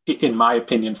maybe, in my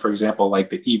opinion, for example, like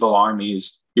the evil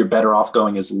armies, you're better off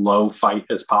going as low fight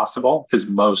as possible, because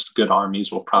most good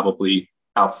armies will probably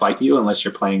outfight you unless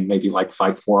you're playing maybe like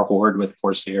Fight 4 Horde with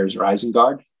Corsairs or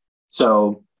Isengard.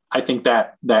 So I think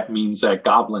that means that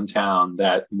Goblin Town,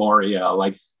 that Moria,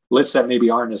 like lists that maybe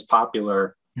aren't as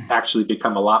popular actually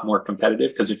become a lot more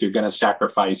competitive, because if you're going to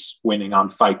sacrifice winning on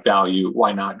fight value,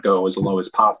 why not go as low as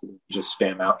possible? Just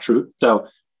spam out troop. So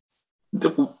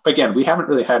again, we haven't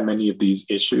really had many of these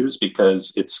issues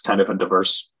because it's kind of a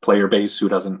diverse player base who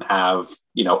doesn't have,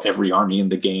 every army in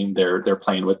the game. They're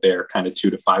playing with their kind of 2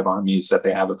 to 5 armies that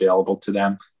they have available to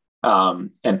them,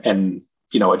 and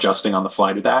adjusting on the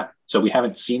fly to that. So we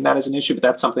haven't seen that as an issue, but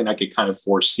that's something I could kind of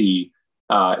foresee,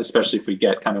 especially if we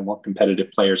get kind of more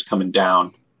competitive players coming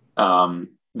down,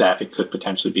 that it could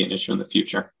potentially be an issue in the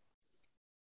future.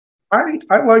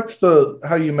 I liked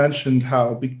how you mentioned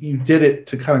how you did it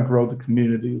to kind of grow the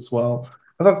community as well.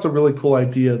 I thought it's a really cool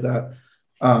idea that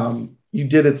you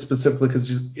did it specifically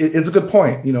because it's a good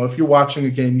point. If you're watching a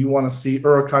game, you want to see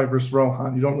Uruk-hai versus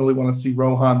Rohan. You don't really want to see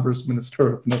Rohan versus Minas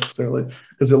Tirith necessarily,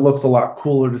 because it looks a lot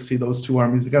cooler to see those two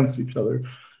armies against each other.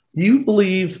 Do you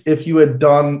believe if you had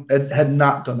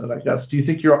not done it, I guess, do you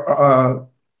think your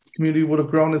community would have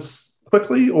grown as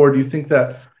quickly, or do you think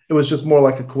that it was just more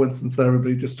like a coincidence that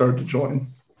everybody just started to join?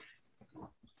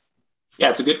 Yeah,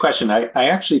 it's a good question. I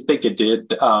actually think it did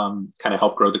kind of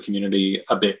help grow the community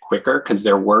a bit quicker, because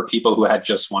there were people who had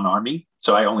just one army.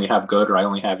 So I only have good or I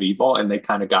only have evil. And they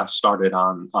kind of got started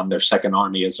on their second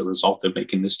army as a result of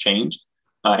making this change.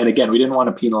 And again, we didn't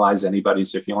want to penalize anybody.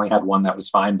 So if you only had one, that was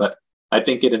fine. But I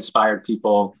think it inspired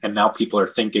people. And now people are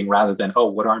thinking, rather than, oh,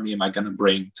 what army am I going to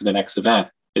bring to the next event?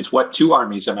 It's what 2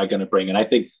 armies am I going to bring? And I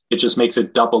think it just makes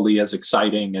it doubly as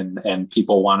exciting, and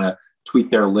people want to tweak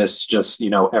their lists just,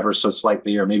 ever so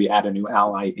slightly, or maybe add a new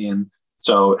ally in.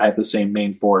 So I have the same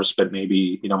main force, but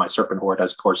maybe, my Serpent Horde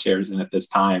has Corsairs in it this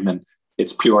time, and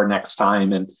it's pure next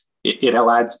time. And it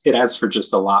adds for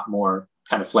just a lot more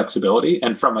kind of flexibility.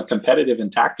 And from a competitive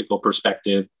and tactical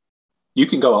perspective, you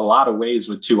can go a lot of ways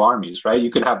with 2 armies, right? You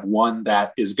could have one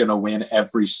that is going to win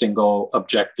every single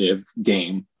objective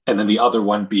game, and then the other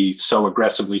one be so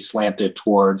aggressively slanted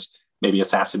towards maybe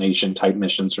assassination type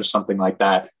missions or something like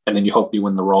that. And then you hope you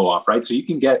win the roll off, right? So you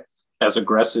can get as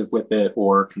aggressive with it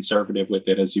or conservative with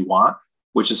it as you want,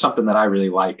 which is something that I really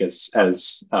like as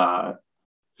a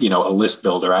list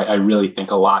builder. I really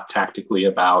think a lot tactically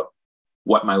about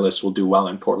what my list will do well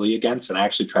and poorly against. And I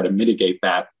actually try to mitigate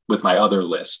that with my other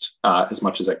list as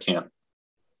much as I can.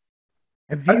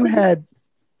 Have you had,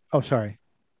 oh, sorry.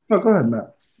 No, go ahead,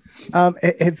 Matt.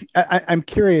 I'm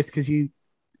curious because you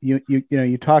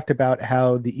talked about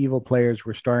how the evil players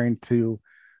were starting to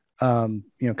kind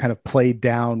of play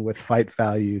down with fight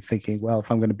value, thinking, well, if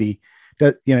I'm going to be,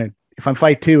 if I'm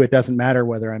fight 2, it doesn't matter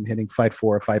whether I'm hitting fight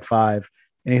 4 or fight 5.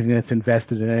 Anything that's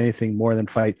invested in anything more than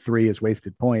fight 3 is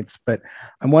wasted points. But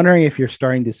I'm wondering if you're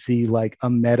starting to see like a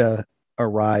meta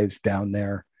arise down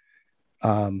there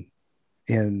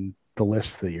in the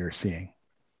lists that you're seeing.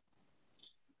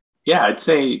 Yeah, I'd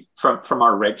say from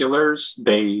our regulars,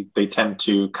 they tend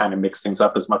to kind of mix things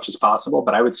up as much as possible.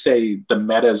 But I would say the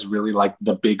meta is really like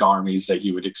the big armies that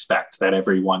you would expect, that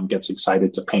everyone gets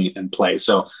excited to paint and play.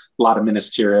 So a lot of Minas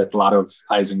Tirith, a lot of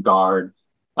Isengard,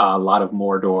 a lot of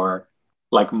Mordor.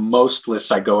 Like most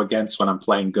lists I go against when I'm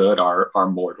playing good are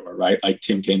Mordor, right? Like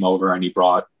Tim came over and he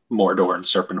brought Mordor and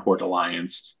Serpent Horde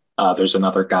Alliance. There's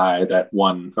another guy that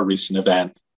won a recent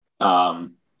event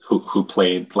who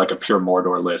played like a pure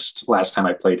Mordor list last time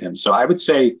I played him. So I would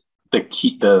say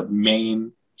the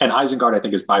main, and Isengard I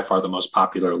think is by far the most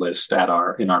popular list in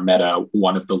our meta,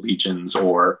 one of the legions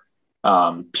or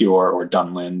Pure or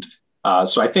Dunland.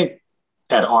 So I think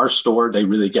at our store, they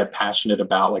really get passionate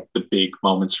about like the big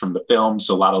moments from the films.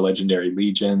 So a lot of legendary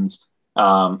legions.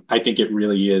 I think it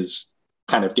really is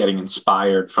kind of getting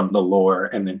inspired from the lore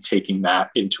and then taking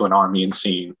that into an army and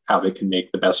seeing how they can make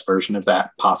the best version of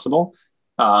that possible.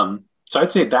 So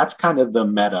I'd say that's kind of the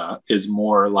meta, is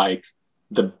more like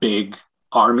the big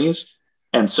armies.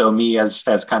 And so me as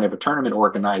kind of a tournament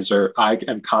organizer, I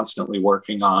am constantly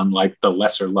working on like the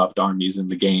lesser loved armies in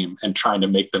the game and trying to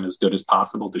make them as good as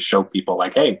possible to show people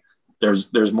like, hey,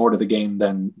 there's more to the game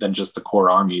than just the core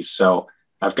armies. So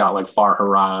I've got like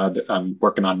Farharad. I'm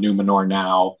working on Numenor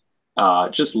now.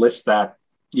 Just lists that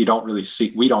we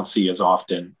don't see as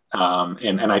often.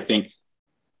 And I think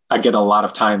I get a lot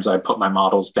of times I put my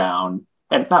models down,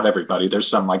 and not everybody, there's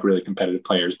some like really competitive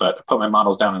players, but I put my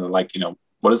models down and they're like,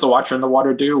 what does the Watcher in the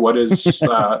Water do? What does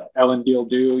Elendil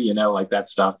do? Like that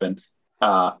stuff. And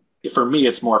for me,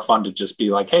 it's more fun to just be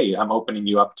like, hey, I'm opening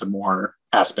you up to more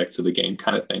aspects of the game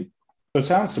kind of thing. So it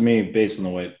sounds to me, based on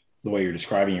the way you're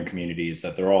describing your community, is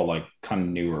that they're all like kind of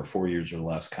newer, 4 years or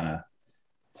less kind of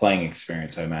playing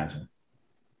experience, I imagine.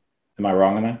 Am I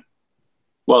wrong on that?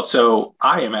 Well, so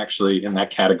I am actually in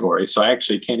that category. So I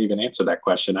actually can't even answer that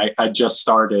question. I just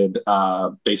started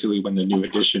basically when the new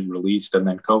edition released and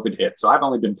then COVID hit. So I've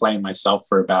only been playing myself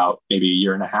for about maybe a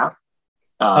year and a half.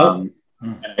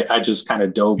 I just kind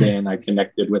of dove in. I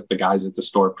connected with the guys at the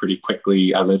store pretty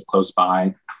quickly. I live close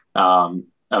by.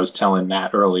 I was telling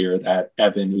Matt earlier that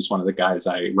Evan, who's one of the guys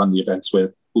I run the events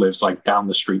with, lives like down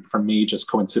the street from me, just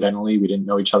coincidentally. We didn't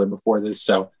know each other before this.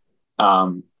 So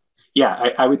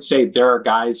I would say there are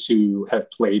guys who have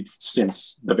played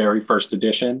since the very first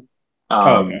edition,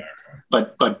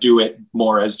 but do it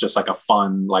more as just like a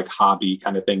fun, like hobby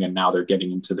kind of thing. And now they're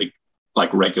getting into the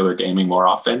like regular gaming more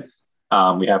often.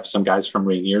 We have some guys from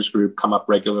Rainier's group come up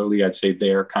regularly. I'd say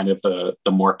they're kind of the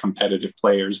more competitive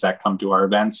players that come to our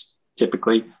events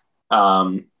typically.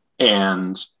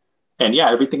 And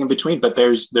yeah, everything in between. But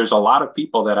there's a lot of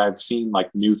people that I've seen,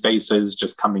 like new faces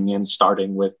just coming in,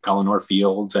 starting with Pelennor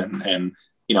Fields, and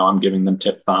I'm giving them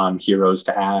tips on heroes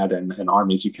to add and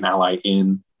armies you can ally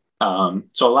in. So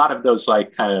a lot of those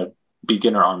like kind of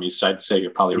beginner armies, I'd say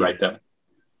you're probably right there.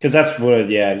 Because that's what,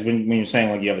 when you're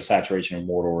saying like you have a saturation of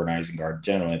Mordor and Isengard,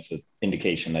 generally it's an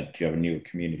indication that you have a new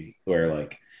community where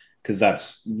like, because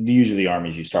that's usually the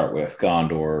armies you start with,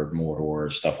 Gondor,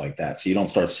 Mordor, stuff like that. So you don't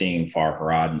start seeing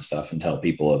Farharad and stuff until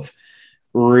people have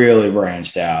really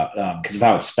branched out because of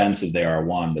how expensive they are,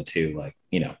 one, but two, like,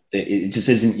 it just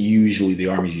isn't usually the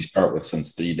armies you start with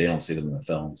since they don't see them in the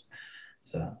films.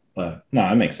 So, but no,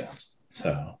 it makes sense.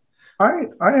 So I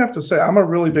have to say, I'm a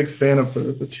really big fan of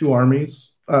the two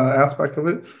armies aspect of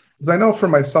it, because I know for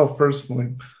myself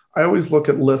personally, I always look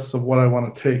at lists of what I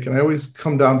want to take, and I always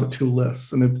come down to two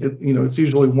lists, and it's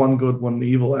usually one good, one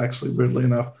evil, actually, weirdly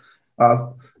enough.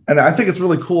 And I think it's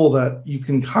really cool that you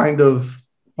can kind of,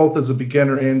 both as a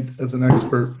beginner and as an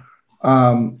expert,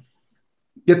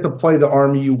 get to play the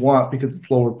army you want because it's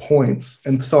lower points,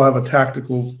 and still have a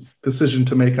tactical decision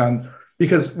to make on,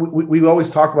 because we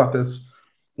always talk about this.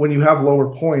 When you have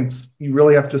lower points, you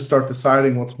really have to start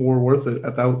deciding what's more worth it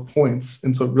at that points.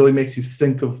 And so it really makes you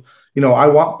think of, I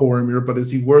want Boromir, but is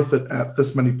he worth it at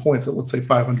this many points, at let's say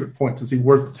 500 points? Is he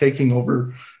worth taking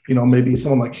over, maybe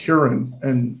someone like Huron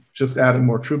and just adding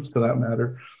more troops to that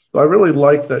matter? So I really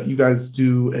like that you guys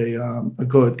do a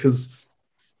good, because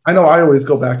I know I always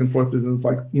go back and forth between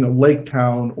like, Lake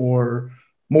Town or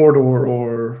Mordor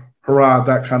or Harad,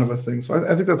 that kind of a thing. So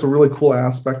I think that's a really cool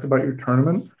aspect about your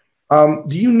tournament.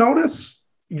 Do you notice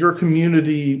your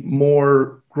community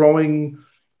more growing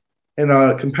in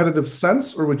a competitive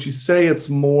sense, or would you say it's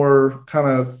more kind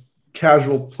of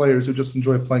casual players who just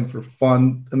enjoy playing for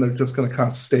fun and they're just going to kind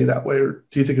of stay that way? Or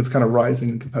do you think it's kind of rising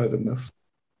in competitiveness?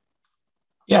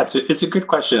 Yeah, it's a good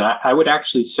question. I would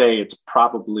actually say it's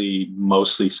probably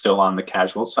mostly still on the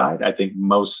casual side. I think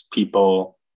most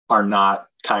people are not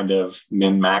kind of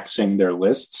min-maxing their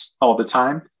lists all the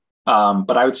time.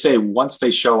 But I would say once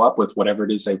they show up with whatever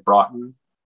it is they've brought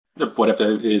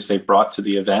to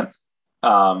the event,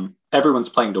 everyone's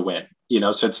playing to win,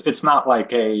 so it's not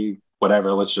like a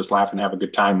whatever, let's just laugh and have a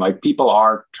good time. Like, people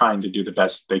are trying to do the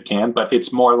best they can, but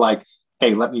it's more like,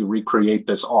 hey, let me recreate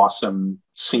this awesome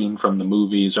scene from the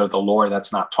movies or the lore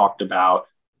that's not talked about.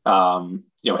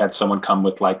 Had someone come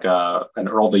with like an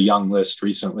Earl the Young list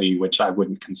recently, which I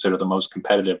wouldn't consider the most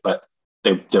competitive, but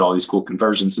they did all these cool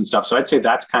conversions and stuff. So I'd say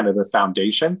that's kind of the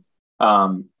foundation.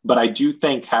 But I do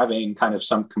think having kind of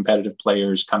some competitive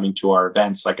players coming to our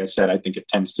events, like I said, I think it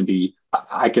tends to be,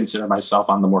 I consider myself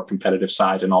on the more competitive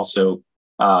side, and also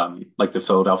like the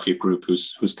Philadelphia group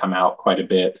who's come out quite a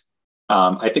bit.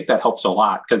 I think that helps a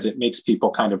lot because it makes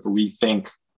people kind of rethink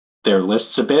their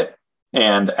lists a bit.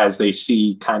 And as they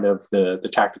see kind of the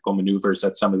tactical maneuvers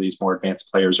that some of these more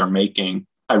advanced players are making,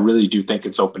 I really do think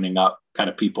it's opening up kind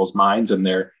of people's minds, and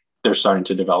they're starting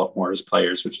to develop more as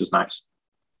players, which is nice.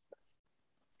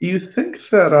 Do you think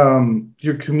that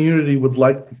your community would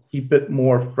like to keep it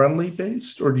more friendly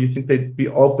based, or do you think they'd be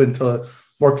open to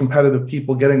more competitive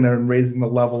people getting there and raising the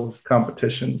level of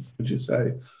competition, would you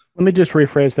say? Let me just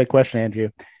rephrase that question,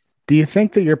 Andrew. Do you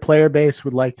think that your player base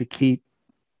would like to keep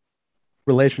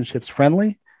relationships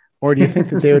friendly, Or do you think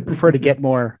that they would prefer to get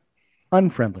more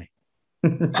unfriendly?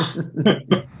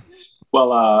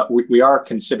 Well, we are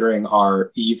considering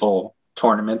our evil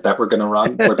tournament that we're going to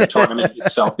run, where the tournament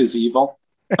itself is evil.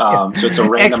 So it's a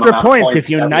random extra amount points of points if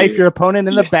you knife your opponent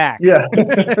in the back. Yeah.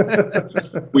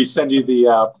 We send you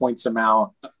the points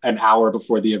amount an hour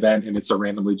before the event, and it's a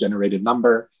randomly generated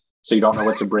number, so you don't know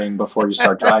what to bring before you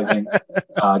start driving.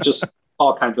 Just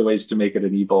all kinds of ways to make it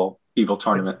an evil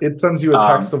tournament. It sends you a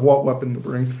text of what weapon to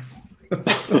bring.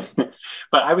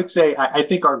 But I would say I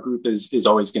think our group is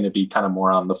always going to be kind of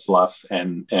more on the fluff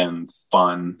and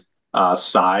fun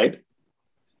side,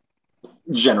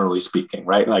 generally speaking,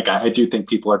 right? Like I do think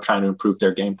people are trying to improve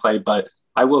their gameplay, but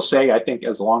I will say I think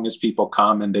as long as people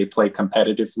come and they play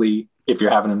competitively, if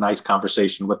you're having a nice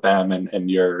conversation with them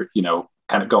and you're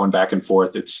kind of going back and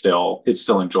forth, it's still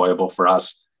enjoyable for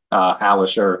us.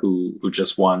 Alisher, who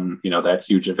just won that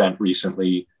huge event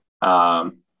recently,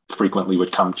 frequently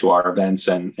would come to our events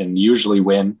and usually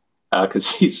win because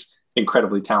he's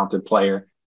incredibly talented player.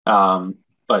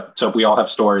 But so we all have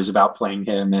stories about playing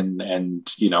him and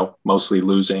mostly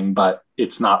losing, but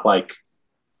it's not like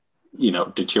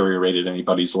deteriorated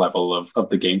anybody's level of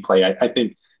the gameplay. I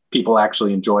think people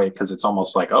actually enjoy it because it's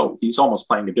almost like, oh, he's almost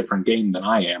playing a different game than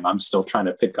I am. I'm still trying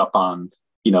to pick up on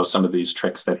some of these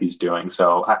tricks that he's doing.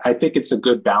 So I think it's a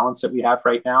good balance that we have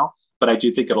right now, but I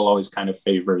do think it'll always kind of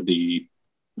favor the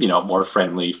more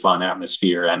friendly, fun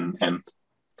atmosphere and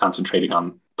concentrating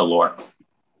on the lore.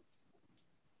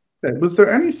 Okay. Was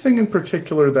there anything in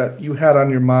particular that you had on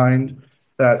your mind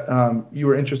that you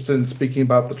were interested in speaking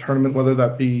about the tournament, whether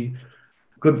that be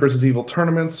good versus evil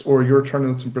tournaments or your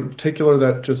tournaments in particular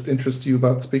that just interest you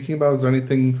about speaking about? Is there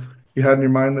anything you had in your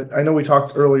mind that I know we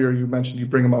talked earlier, you mentioned you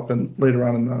bring them up later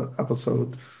on in the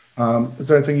episode. Is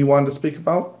there anything you wanted to speak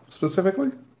about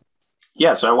specifically?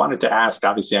 Yeah, so I wanted to ask,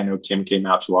 obviously I know Tim came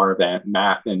out to our event.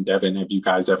 Matt and Devin, have you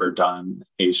guys ever done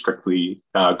a strictly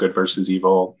good versus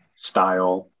evil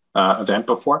style event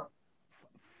before?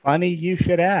 Funny you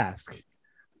should ask.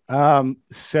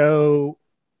 So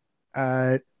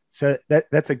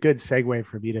that's a good segue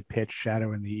for me to pitch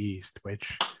Shadow in the East,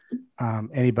 which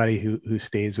anybody who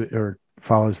stays or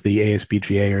follows the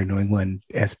ASBGA or New England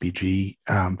SBG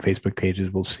Facebook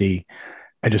pages will see.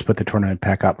 I just put the tournament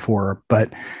pack up for her,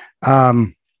 but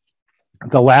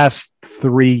the last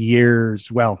 3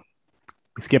 years, well,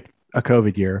 we skipped a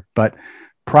COVID year, but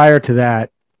prior to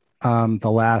that,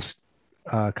 the last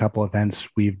couple events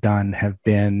we've done have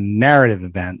been narrative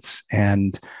events,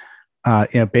 and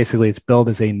basically it's billed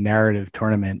as a narrative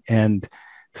tournament, and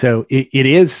so it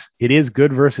is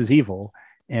good versus evil,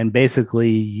 and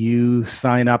basically you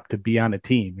sign up to be on a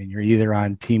team, and you're either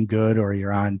on team good or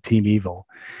you're on team evil,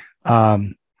 for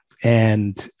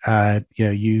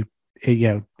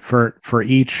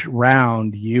each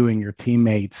round, you and your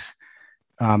teammates,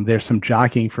 there's some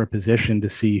jockeying for position to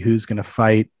see who's going to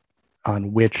fight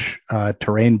on which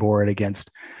terrain board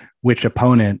against which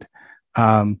opponent.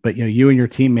 But you and your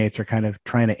teammates are kind of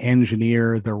trying to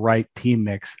engineer the right team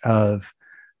mix of,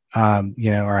 all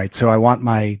right, so I want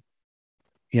my,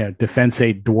 defense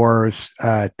 8 dwarves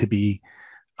to be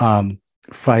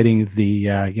fighting the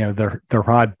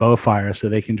rod bowfire, so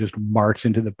they can just march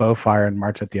into the bowfire and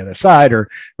march at the other side, or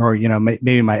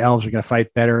maybe my elves are going to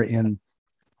fight better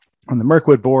on the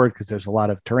Mirkwood board because there's a lot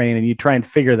of terrain, and you try and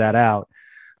figure that out.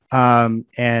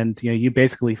 And you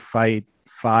basically fight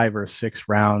 5 or 6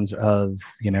 rounds of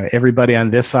everybody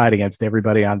on this side against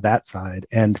everybody on that side,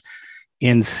 and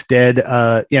instead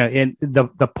and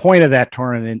the point of that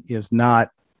tournament is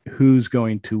not who's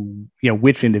going to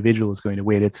which individual is going to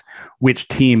win, it's which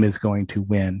team is going to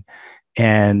win,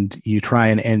 and you try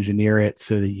and engineer it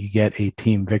so that you get a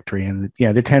team victory. And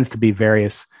there tends to be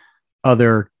various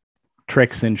other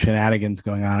tricks and shenanigans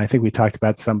going on. I think we talked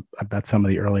about some of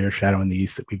the earlier Shadow in the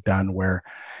East that we've done, where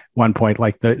one point,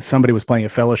 like somebody was playing a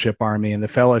fellowship army, and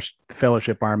the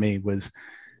fellowship army was,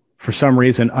 for some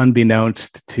reason,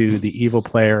 unbeknownst to the evil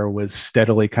player, was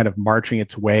steadily kind of marching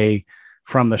its way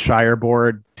from the Shire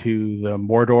board to the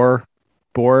Mordor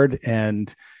board.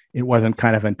 And it wasn't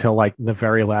kind of until like the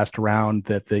very last round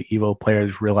that the evil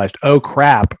players realized, oh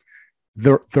crap,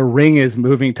 the ring is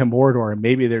moving to Mordor, and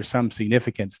maybe there's some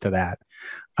significance to that.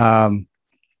 So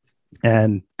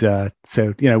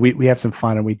we have some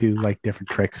fun, and we do like different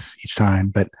tricks each time.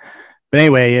 But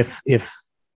anyway, if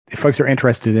folks are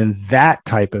interested in that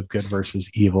type of good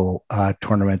versus evil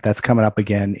tournament, that's coming up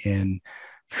again in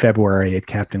February at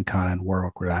Captain Con in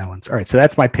Warwick, Rhode Island. All right, so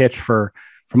that's my pitch for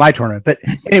my tournament. But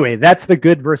anyway, that's the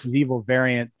good versus evil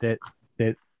variant that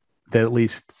at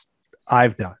least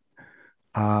I've done.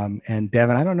 And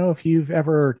Devin, I don't know if you've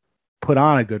ever put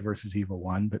on a good versus evil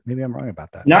one, but maybe I'm wrong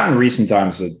about that. Not in recent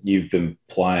times that you've been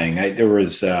playing. There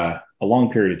was a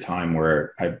long period of time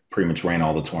where I pretty much ran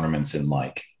all the tournaments in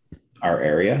like our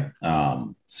area.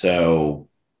 So,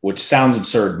 which sounds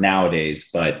absurd nowadays,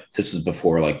 but this is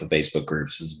before like the Facebook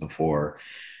groups. This is before,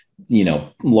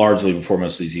 largely before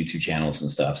most of these YouTube channels and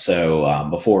stuff. So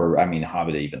before,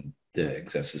 Hobbit even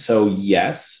existed. So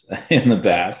yes, in the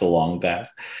past, the long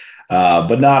past,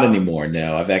 but not anymore.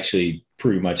 No, I've actually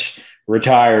pretty much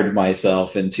retired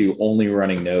myself into only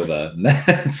running Nova. And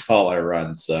that's all I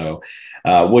run. So,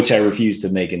 which I refuse to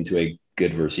make into a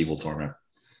good versus evil tournament.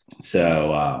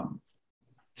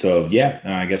 So yeah,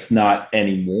 I guess not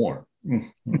anymore.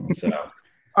 So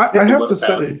I have to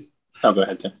say, go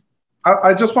ahead, Tim.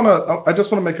 I just want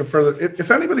to make a further.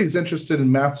 If anybody's interested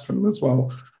in Matt's tournament as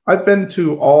well, I've been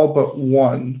to all but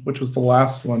one, which was the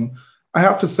last one. I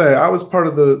have to say, I was part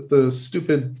of the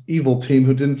stupid evil team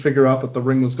who didn't figure out that the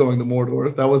ring was going to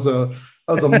Mordor. That was a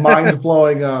mind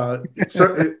blowing.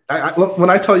 When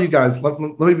I tell you guys, let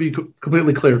me be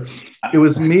completely clear. It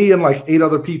was me and like 8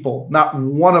 other people. Not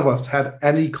one of us had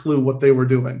any clue what they were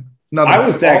doing. I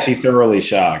was actually thoroughly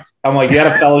shocked. I'm like, you had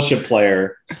a Fellowship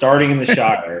player starting in the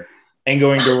Shire and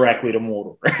going directly to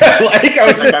Mordor.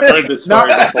 I've heard this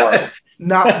story before.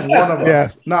 Not one of us. Yeah.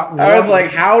 Not one. I was like,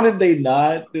 how did they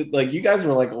not? Like, you guys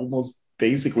were like almost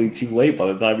basically too late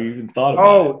by the time you even thought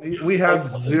about it. Oh, we had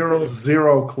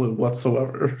zero clue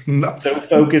whatsoever. No. So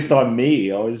focused on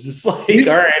me. I was just like,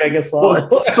 all right, I guess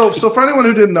I'll. So for anyone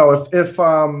who didn't know, if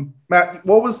Matt,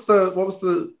 what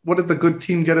did the good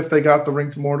team get if they got the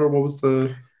ring to Mordor? What was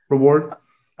the reward?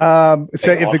 So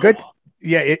if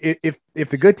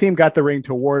the good team got the ring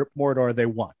to Mordor, they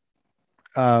won.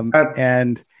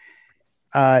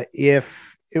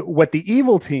 What the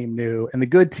evil team knew and the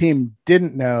good team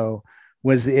didn't know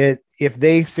was if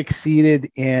they succeeded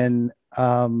in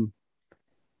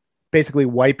basically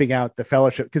wiping out the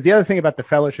Fellowship. Because the other thing about the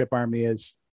Fellowship army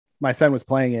is my son was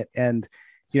playing it, and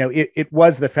it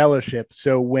was the Fellowship.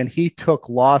 So when he took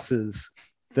losses,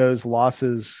 those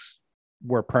losses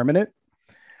were permanent.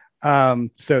 So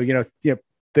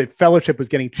the Fellowship was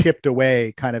getting chipped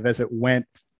away kind of as it went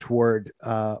toward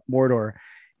Mordor.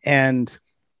 And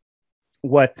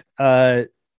what the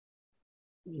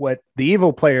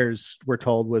evil players were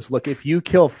told was, look, if you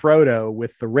kill Frodo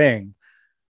with the ring,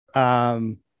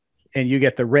 and you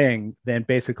get the ring, then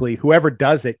basically whoever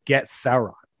does it gets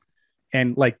Sauron,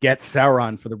 and like gets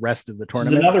Sauron for the rest of the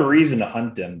tournament. There's another reason to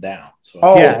hunt them down. So.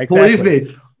 Oh, yeah, exactly. Believe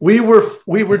me, we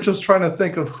were just trying to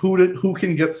think of who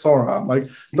can get Sauron. Like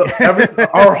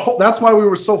that's why we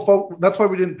were so that's why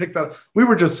we didn't pick that. We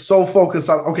were just so focused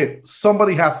on, okay,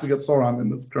 somebody has to get Sauron in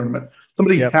this tournament.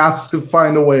 Somebody has to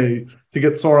find a way to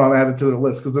get Sauron added to their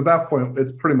list, because at that point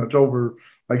it's pretty much over.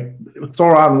 Like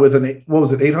Sauron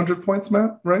with 800 points,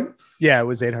 Matt? Right? Yeah, it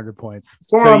was 800 points.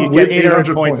 Sauron so you get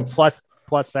 800 points plus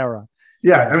Sauron.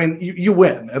 Yeah, I mean, you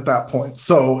win at that point.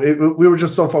 So we were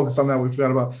just so focused on that we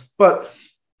forgot about. But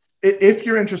if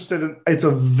you're interested in,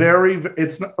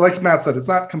 it's not, like Matt said, it's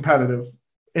not competitive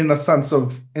in the sense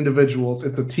of individuals.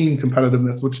 It's a team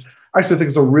competitiveness, which I actually think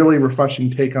is a really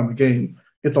refreshing take on the game.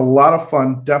 It's a lot of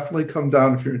fun. Definitely come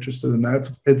down if you're interested in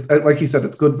that. It's like he said,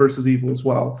 it's good versus evil as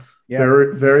well. Yeah.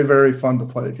 Very, very, very fun to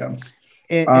play against.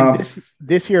 And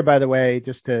this year, by the way,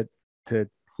 just to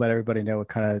let everybody know what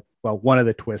kind of, one of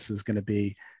the twists is going to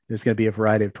be, there's going to be a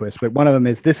variety of twists, but one of them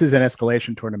is this is an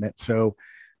escalation tournament. So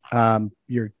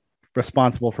you're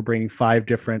responsible for bringing 5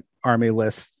 different army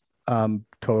list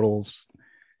totals.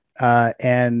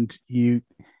 And you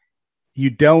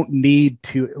don't need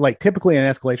to, like, typically in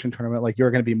an escalation tournament, like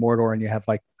you're going to be Mordor and you have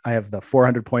like, I have the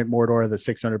 400 point Mordor, the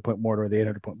 600 point Mordor, the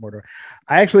 800 point Mordor.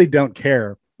 I actually don't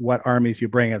care what armies you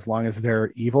bring as long as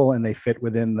they're evil and they fit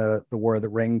within the War of the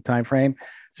Ring timeframe.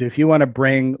 So if you want to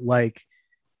bring like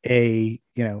a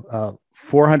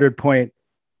 400 point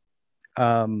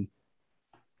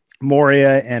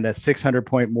Moria and a 600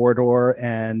 point Mordor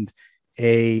and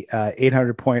a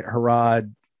 800 point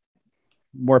Harad,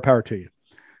 more power to you.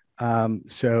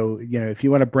 So if you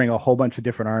want to bring a whole bunch of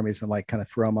different armies and like kind of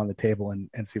throw them on the table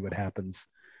and see what happens,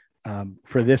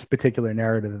 for this particular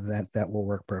narrative event, that will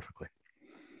work perfectly.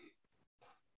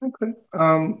 Okay.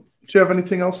 Do you have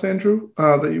anything else, Andrew,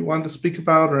 that you wanted to speak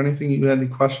about, or anything you had any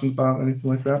questions about, anything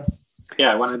like that?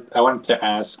 Yeah, I wanted to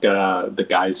ask the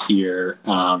guys here,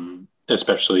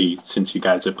 especially since you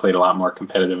guys have played a lot more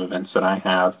competitive events than I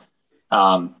have.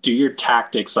 Do your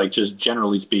tactics, like just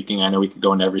generally speaking, I know we could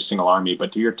go into every single army,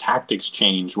 but do your tactics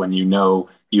change when you know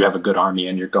you have a good army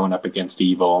and you're going up against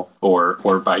evil, or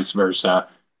vice versa?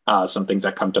 Some things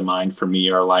that come to mind for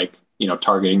me are like,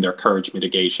 targeting their courage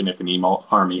mitigation. If an emo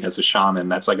army has a shaman,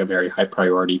 that's like a very high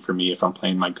priority for me if I'm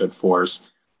playing my good force.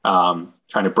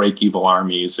 Trying to break evil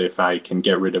armies if I can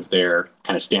get rid of their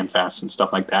kind of stand fast and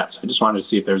stuff like that. So I just wanted to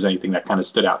see if there's anything that kind of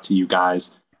stood out to you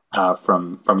guys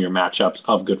from your matchups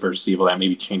of good versus evil that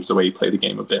maybe changed the way you play the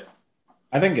game a bit.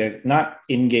 I think not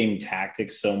in-game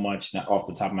tactics so much, not off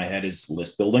the top of my head, is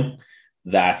list building.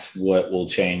 That's what will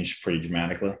change pretty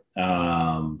dramatically.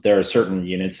 There are certain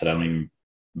units that I don't even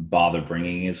bother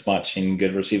bringing as much in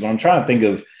good versus evil. I'm trying to think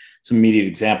of some immediate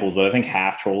examples, but I think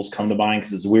half trolls come to mind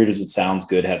because as weird as it sounds,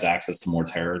 good has access to more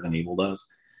terror than evil does.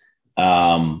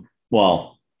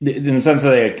 Well, in the sense that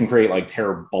they can create like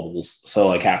terror bubbles. So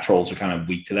like half trolls are kind of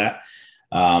weak to that.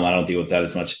 I don't deal with that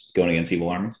as much going against evil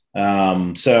armies.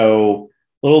 So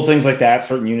little things like that,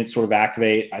 certain units sort of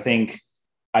activate. I think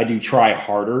I do try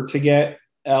harder to get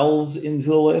elves into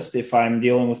the list if I'm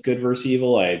dealing with good versus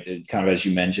evil. I kind of, as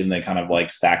you mentioned, they kind of like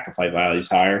stack the fight values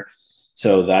higher.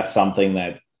 So that's something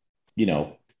that,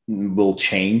 will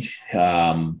change.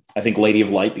 I think Lady of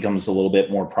Light becomes a little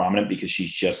bit more prominent because she's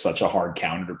just such a hard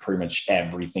counter to pretty much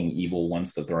everything evil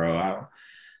wants to throw out.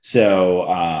 So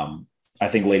I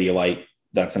think Lady of Light,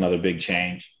 that's another big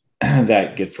change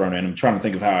that gets thrown in. I'm trying to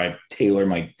think of how I tailor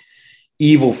my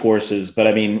evil forces, but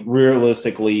I mean,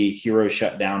 realistically, hero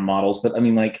shutdown models. But I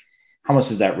mean, like, how much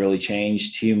does that really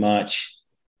change? Too much.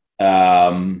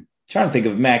 Trying to think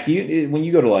of Mac, when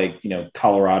you go to like,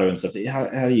 Colorado and stuff,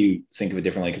 how do you think of it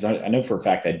differently? Because I know for a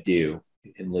fact I do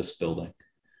in list building.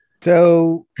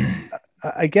 So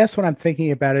I guess what I'm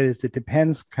thinking about it is it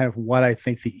depends kind of what I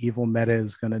think the evil meta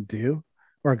is going to do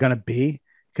or going to be.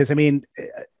 Because I mean,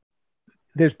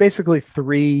 there's basically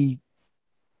three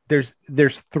kind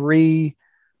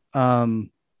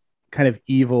of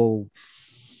evil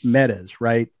metas,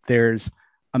 right? There's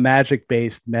a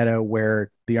magic-based meta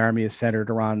where the army is centered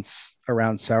around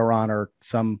Sauron or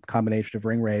some combination of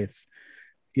ring wraiths.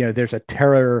 There's a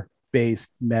terror-based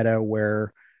meta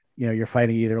where you're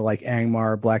fighting either like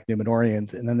Angmar or Black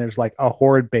Numenorians, and then there's like a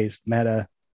horde-based meta.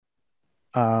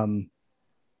 Well,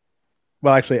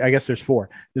 actually, I guess there's four.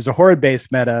 There's a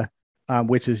horde-based meta,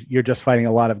 which is you're just fighting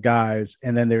a lot of guys,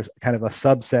 and then there's kind of a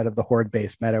subset of the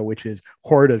horde-based meta, which is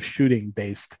horde of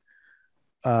shooting-based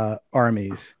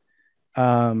armies.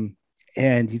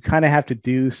 And you kind of have to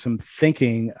do some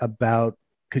thinking about,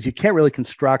 because you can't really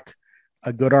construct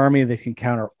a good army that can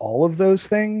counter all of those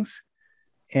things.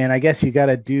 And I guess you got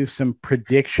to do some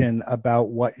prediction about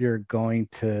what you're going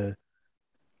to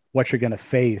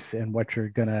face and what you're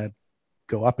going to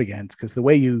go up against. Because the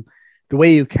way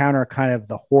you counter kind of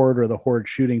the horde or the horde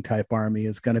shooting type army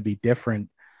is going to be different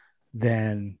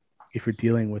than if you're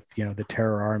dealing with, the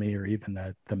terror army or even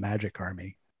the magic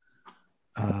army.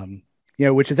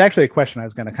 Which is actually a question I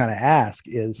was going to kind of ask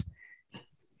is,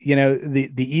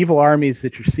 the evil armies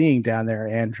that you're seeing down there,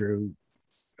 Andrew,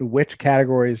 which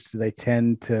categories do they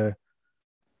tend to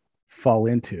fall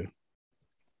into?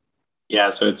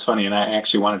 Yeah, so it's funny. And I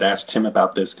actually wanted to ask Tim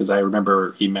about this because I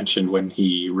remember he mentioned when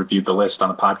he reviewed the list on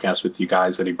the podcast with you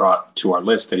guys that he brought to our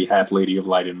list that he had Lady of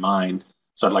Light in mind.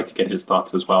 So I'd like to get his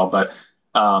thoughts as well. But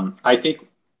I think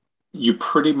you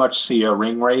pretty much see a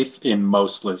ring wraith in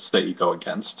most lists that you go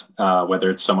against, whether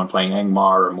it's someone playing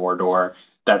Angmar or Mordor.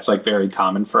 That's like very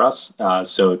common for us.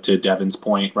 So to Devin's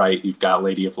point, right, you've got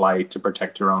Lady of Light to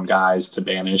protect your own guys, to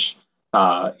banish,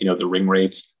 the ring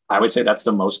wraiths. I would say that's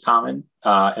the most common.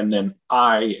 And then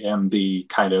I am the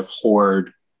kind of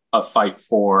horde of fight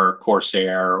for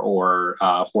Corsair or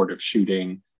horde of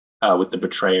shooting with the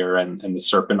Betrayer and the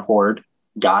Serpent Horde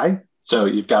guy. So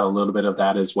you've got a little bit of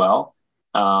that as well.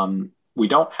 We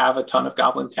don't have a ton of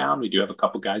Goblin Town. We do have a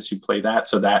couple guys who play that.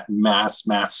 So that mass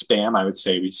spam, I would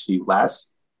say we see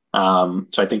less. So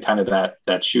I think kind of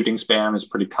that shooting spam is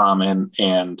pretty common.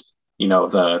 And,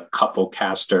 the couple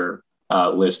caster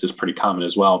list is pretty common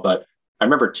as well. But I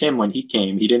remember Tim, when he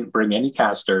came, he didn't bring any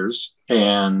casters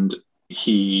and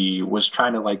he was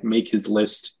trying to like make his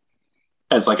list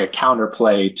as like a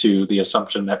counterplay to the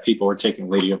assumption that people were taking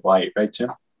Lady of Light, right,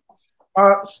 Tim?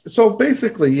 So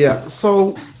basically, yeah.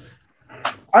 So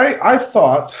I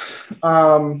thought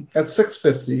at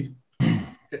 650,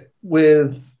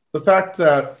 with the fact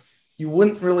that you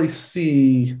wouldn't really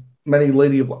see many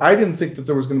Lady of Light, I didn't think that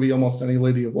there was going to be almost any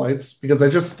Lady of Lights because I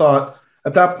just thought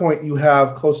at that point you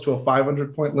have close to a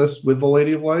 500 point list with the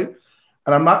Lady of Light,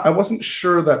 and I wasn't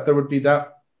sure that there would be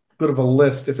that good of a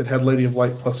list if it had Lady of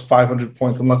Light plus 500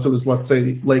 points, unless it was, let's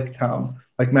say, Lake Town,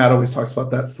 like Matt always talks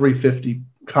about, that 350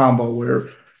 combo where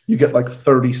you get like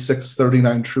 36,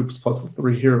 39 troops plus the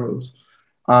 3 heroes.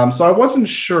 So I wasn't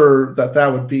sure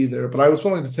that would be there, but I was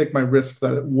willing to take my risk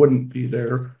that it wouldn't be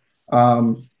there.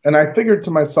 And I figured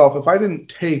to myself, if I didn't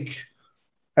take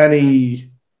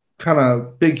any kind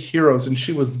of big heroes and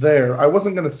she was there, I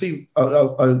wasn't going to see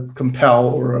a compel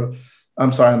or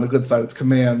I'm sorry, on the good side, it's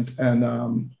command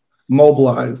and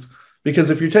mobilize. Because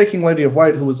if you're taking Lady of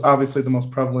Light, who is obviously the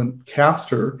most prevalent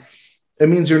caster, it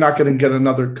means you're not going to get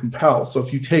another compel. So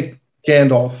if you take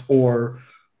Gandalf or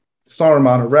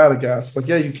Saruman or Radagast, like,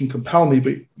 yeah, you can compel me,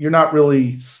 but you're not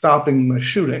really stopping my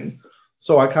shooting.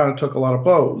 So I kind of took a lot of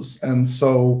bows. And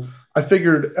so I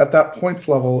figured at that points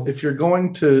level, if you're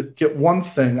going to get one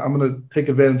thing, I'm going to take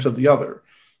advantage of the other.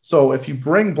 So if you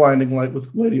bring Blinding Light with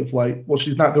Lady of Light, well,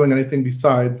 she's not doing anything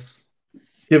besides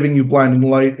giving you Blinding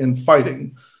Light and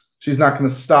fighting. She's not going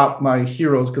to stop my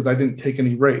heroes because I didn't take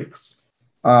any wraiths.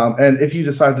 And if you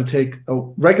decide to take a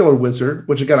regular wizard,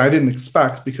 which again, I didn't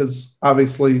expect, because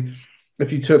obviously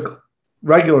if you took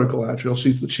regular Galadriel,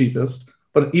 she's the cheapest.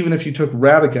 But even if you took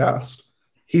Radagast,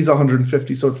 he's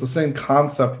 150. So it's the same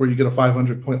concept where you get a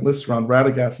 500-point list around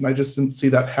Radagast. And I just didn't see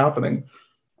that happening.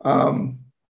 And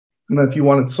then if you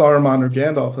wanted Saruman or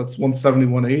Gandalf, that's 170,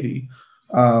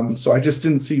 180. So I just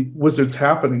didn't see wizards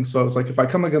happening. So I was like, if I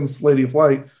come against Lady of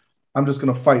Light, I'm just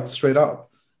going to fight straight up.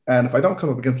 And if I don't come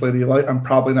up against Lady of Light, I'm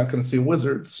probably not going to see a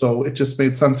wizard. So it just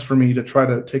made sense for me to try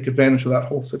to take advantage of that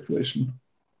whole situation.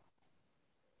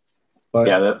 But,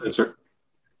 yeah, that's right.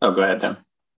 Oh, go ahead, Tim.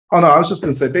 Oh, no, I was just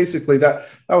going to say, basically, that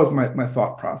was my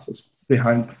thought process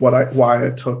behind why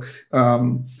I took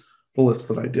the list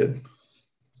that I did.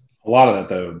 A lot of that,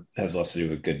 though, has less to do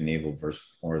with good and evil versus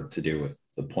more to do with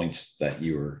the points that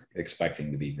you were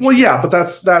expecting to be. Well, yeah, but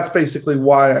that's basically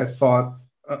why I thought,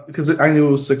 because I knew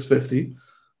it was 650.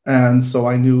 And so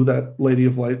I knew that Lady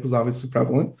of Light was obviously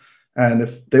prevalent. And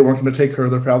if they weren't going to take her,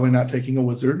 they're probably not taking a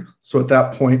wizard. So at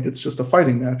that point, it's just a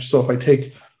fighting match. So if I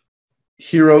take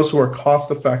heroes who are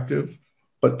cost effective,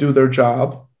 but do their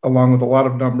job along with a lot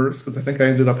of numbers, because I think I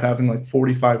ended up having like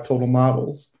 45 total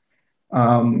models,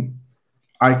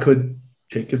 I could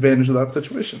take advantage of that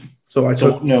situation. So what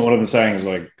I'm saying is,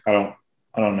 like, I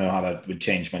don't know how that would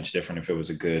change much different if it was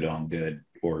a good on good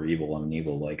or evil on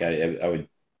evil. Like I would,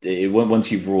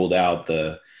 once you've ruled out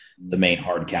the main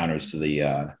hard counters to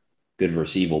the good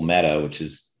versus evil meta, which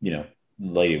is,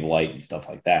 Lady of Light and stuff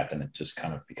like that, then it just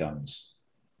kind of becomes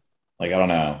like, I don't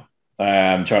know.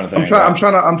 I'm trying to think. I'm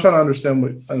trying to understand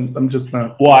what I'm just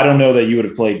not. Well, I don't know that you would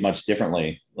have played much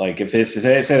differently. Like if it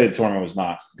said the tournament was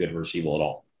not good versus evil at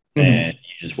all, and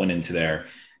you just went into there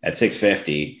at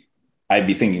 650, I'd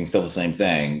be thinking still the same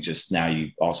thing. Just now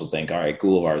you also think, all right,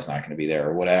 Gulavar is not going to be there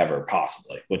or whatever,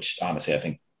 possibly, which honestly I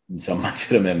think some might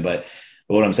fit him in. But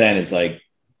what I'm saying is, like,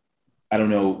 I don't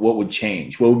know what would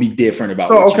change. What would be different about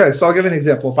So I'll give you an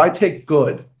example. If I take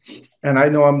good and I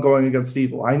know I'm going against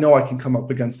evil, I know I can come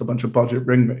up against a bunch of budget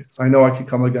ringmates. I know I can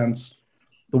come against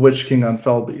the Witch King on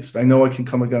Fellbeast. I know I can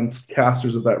come against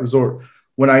casters of that resort.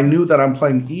 When I knew that I'm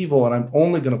playing evil and I'm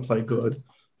only going to play good,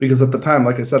 because at the time,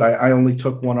 like I said, I only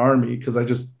took one army because I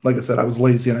just, like I said, I was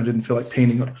lazy and I didn't feel like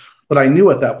painting it. But I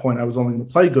knew at that point I was only going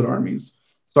to play good armies.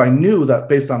 So I knew that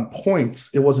based on points,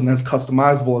 it wasn't as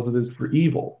customizable as it is for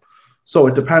evil. So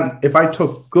it depends. If I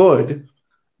took good,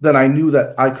 then I knew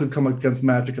that I could come against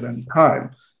magic at any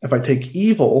time. If I take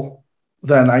evil,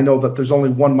 then I know that there's only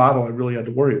one model I really had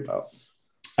to worry about.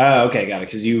 Okay, got it.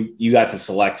 Because you got to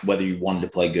select whether you wanted to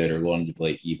play good or wanted to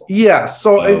play evil. Yeah.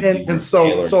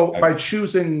 So by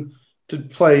choosing to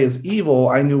play as evil,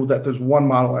 I knew that there's one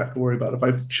model I have to worry about. If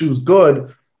I choose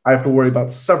good, I have to worry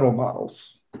about several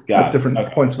models at different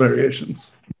points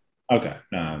variations. Okay,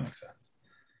 no, that makes sense.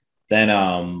 Then,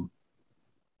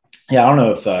 yeah, I don't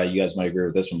know if you guys might agree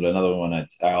with this one, but another one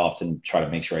I often try to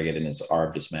make sure I get in is Aura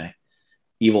of Dismay.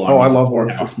 Evil armies. I love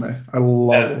Aura of Dismay.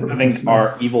 I think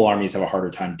our evil armies have a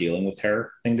harder time dealing with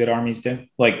terror than good armies do.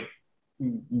 Like,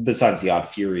 besides the Odd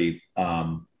Fury,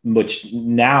 which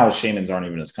now shamans aren't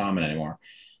even as common anymore.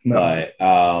 No.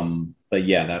 But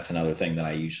yeah, that's another thing that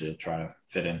I usually try to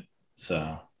fit in.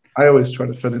 So I always try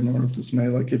to fit in Aura of Dismay.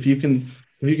 Like if you can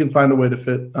find a way to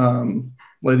fit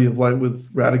Lady of Light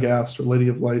with Radagast or Lady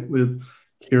of Light with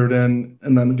Círdan,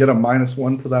 and then get a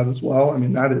 -1 to that as well. I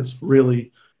mean, that is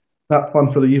really not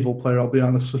fun for the evil player, I'll be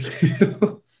honest with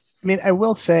you. I mean, I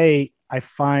will say I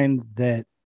find that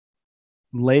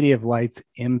Lady of Light's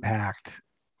impact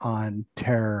on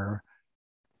terror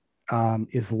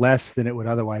is less than it would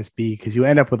otherwise be, because you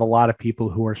end up with a lot of people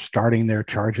who are starting their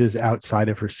charges outside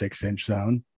of her 6-inch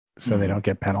zone, so they don't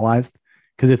get penalized,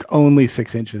 because it's only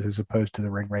 6 inches as opposed to the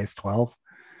ring race 12.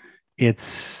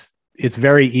 It's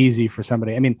very easy for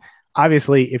somebody. I mean,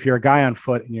 obviously, if you're a guy on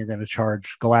foot and you're going to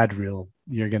charge Galadriel,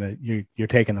 you're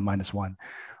taking the -1.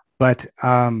 But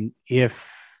if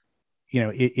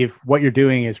if what you're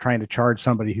doing is trying to charge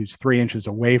somebody who's 3 inches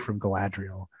away from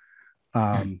Galadriel,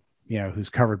 who's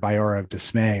covered by Aura of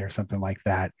Dismay or something like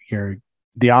that,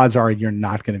 the odds are you're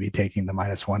not going to be taking the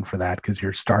 -1 for that, because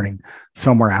you're starting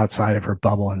somewhere outside of her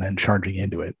bubble and then charging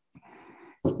into it.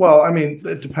 Well, I mean,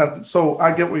 it depends. So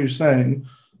I get what you're saying,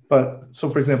 but so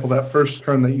for example, that first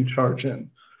turn that you charge in,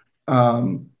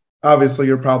 obviously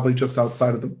you're probably just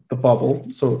outside of the bubble,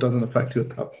 so it doesn't affect you at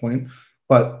that point.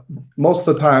 But most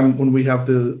of the time when we have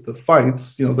the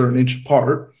fights, they're an inch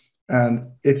apart.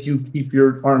 And if you keep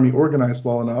your army organized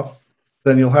well enough,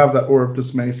 then you'll have that Aura of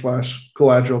Dismay /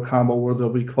 Galadriel combo where they'll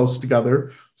be close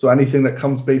together. So anything that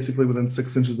comes basically within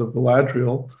 6 inches of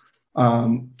Galadriel,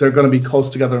 they're going to be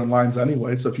close together in lines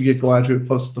anyway. So if you get Galadriel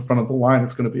close to the front of the line,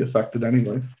 it's going to be affected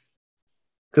anyway.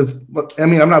 Because, I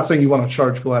mean, I'm not saying you want to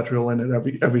charge Galadriel in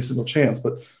at every single chance,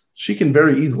 but she can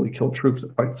very easily kill troops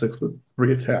at fight 6 with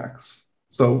 3 attacks.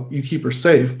 So you keep her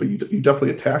safe, but you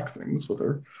definitely attack things with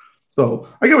her. So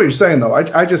I get what you're saying, though.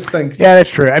 I just think, yeah, that's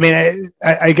true. I mean,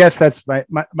 I guess that's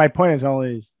my point is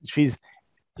only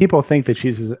people think that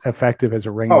she's as effective as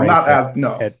a ring. Oh, not as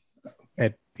no.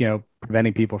 At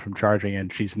preventing people from charging,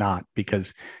 and she's not,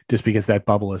 because that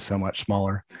bubble is so much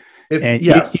smaller.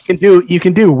 You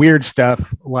can do weird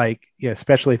stuff, like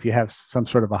especially if you have some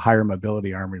sort of a higher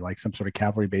mobility army, like some sort of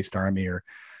cavalry based army or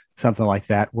something like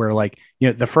that, where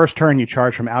the first turn you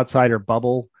charge from outside her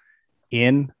bubble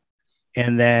in.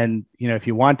 And then, if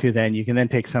you want to, then you can then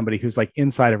take somebody who's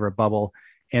inside of her bubble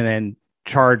and then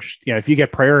charge, if you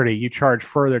get priority, you charge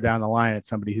further down the line at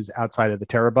somebody who's outside of the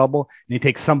terror bubble, and you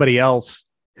take somebody else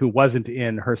who wasn't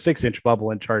in her 6-inch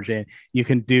bubble and charge in. You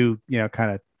can do,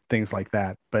 kind of things like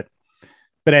that. But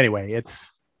anyway,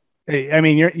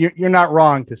 you're not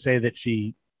wrong to say that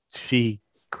she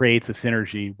creates a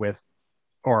synergy with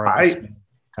Aura.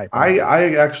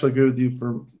 I actually agree with you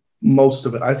for most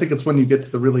of it. I think it's when you get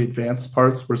to the really advanced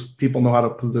parts where people know how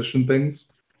to position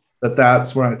things,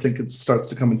 that's where I think it starts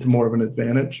to come into more of an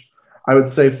advantage. I would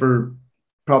say for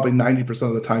probably 90%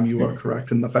 of the time you are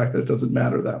correct in the fact that it doesn't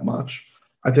matter that much.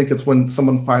 I think it's when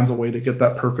someone finds a way to get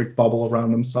that perfect bubble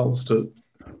around themselves to,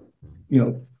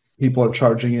 people are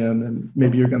charging in, and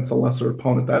maybe you're against a lesser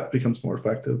opponent, that becomes more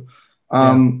effective.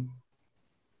 Andrew,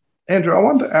 I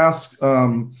wanted to ask,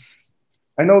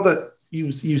 I know that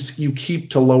you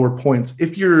keep to lower points.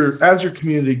 As your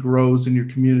community grows and your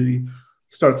community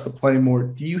starts to play more,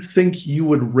 do you think you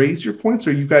would raise your points,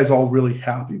 or are you guys all really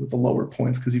happy with the lower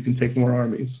points because you can take more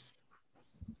armies?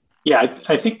 Yeah,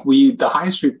 I think the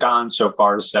highest we've gone so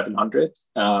far is 700.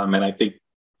 And I think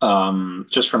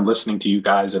just from listening to you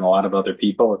guys and a lot of other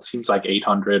people, it seems like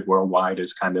 800 worldwide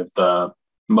is kind of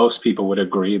most people would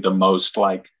agree, the most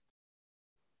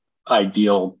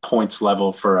ideal points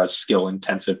level for a skill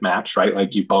intensive match,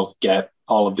 right? You both get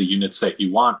all of the units that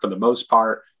you want for the most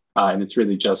part, and it's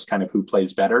really just kind of who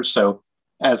plays better. So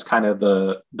as kind of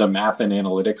the math and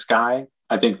analytics guy,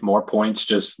 I think more points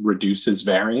just reduces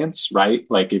variance, right?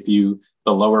 The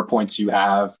lower points you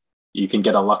have, you can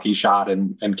get a lucky shot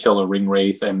and kill a ring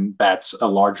wraith, and that's a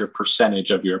larger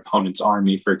percentage of your opponent's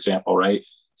army, for example, right?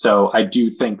 So I do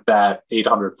think that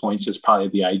 800 points is probably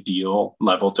the ideal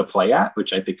level to play at,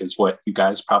 which I think is what you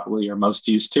guys probably are most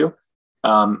used to.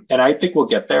 And I think we'll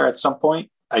get there at some point.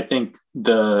 I think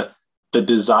the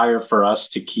desire for us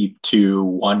to keep to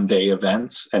one-day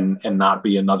events and not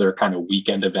be another kind of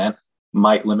weekend event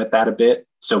might limit that a bit.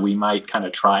 So we might kind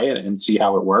of try it and see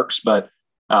how it works. But,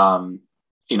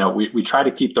 we try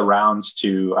to keep the rounds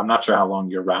to, I'm not sure how long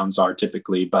your rounds are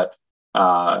typically, but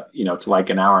to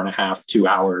an hour and a half, 2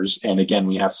 hours. And again,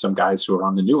 we have some guys who are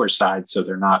on the newer side, so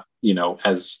they're not,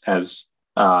 as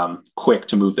quick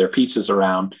to move their pieces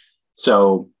around.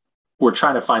 So we're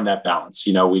trying to find that balance.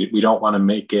 We don't want to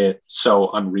make it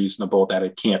so unreasonable that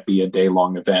it can't be a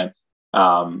day-long event.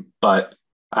 But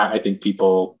I think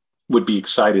people would be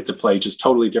excited to play just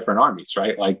totally different armies,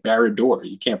 right? Like Barad-dûr,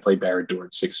 you can't play Barad-dûr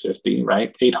at 650,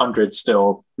 right? 800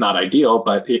 still not ideal,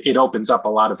 but it opens up a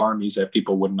lot of armies that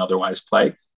people wouldn't otherwise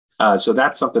play. So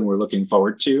that's something we're looking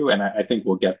forward to, and I think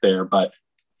we'll get there. But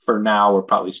for now, we're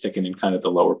probably sticking in kind of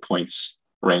the lower points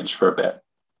range for a bit.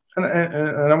 And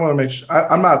I want to make sure,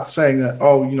 I'm not saying that,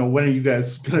 when are you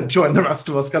guys going to join the rest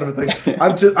of us kind of a thing. I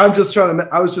was just trying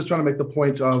to make the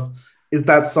point of, is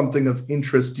that something of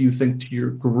interest, do you think, to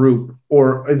your group,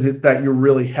 or is it that you're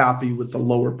really happy with the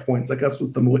lower points? I guess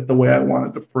was the way I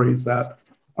wanted to phrase that.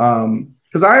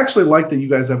 Because I actually like that you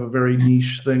guys have a very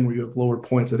niche thing where you have lower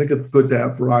points. I think it's good to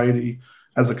have variety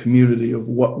as a community of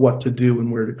what to do and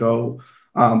where to go.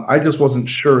 I just wasn't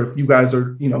sure if you guys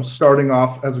are, starting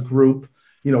off as a group,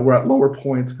 we're at lower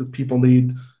points because people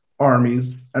need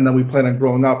armies, and then we plan on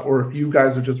growing up, or if you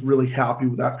guys are just really happy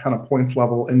with that kind of points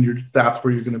level and that's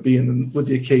where you're going to be, and then with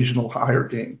the occasional higher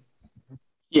game.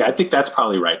 Yeah, I think that's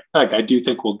probably right. Like, I do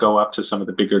think we'll go up to some of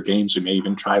the bigger games. We may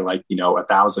even try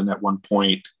 1,000 at one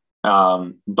point.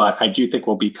 But I do think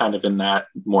we'll be kind of in that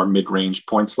more mid-range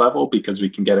points level because we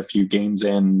can get a few games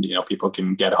in, people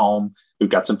can get home. We've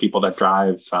got some people that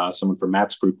drive. Someone from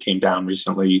Matt's group came down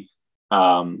recently.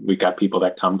 We've got people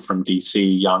that come from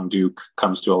DC. Young Duke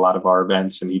comes to a lot of our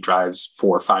events and he drives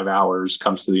 4 or 5 hours,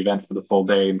 comes to the event for the full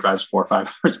day and drives 4 or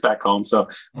 5 hours back home. So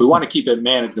we want to keep it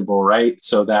manageable, right?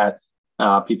 So that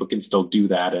people can still do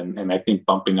that. And I think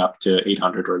bumping up to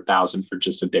 800 or 1,000 for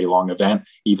just a day-long event,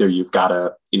 either you've got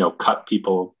to, cut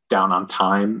people down on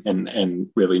time and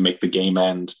really make the game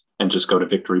end and just go to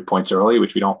victory points early,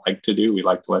 which we don't like to do. We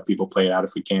like to let people play it out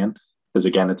if we can, because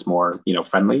again, it's more,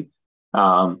 friendly.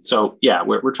 So yeah,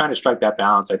 we're trying to strike that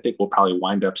balance. I think we'll probably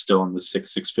wind up still in the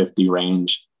 650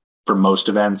 range for most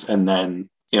events. And then,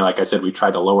 like I said, we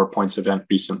tried a lower points event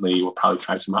recently. We'll probably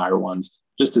try some higher ones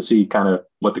just to see kind of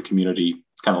what the community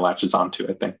kind of latches onto,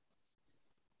 I think.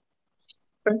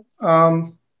 Okay.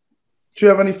 Do you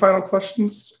have any final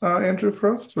questions, Andrew,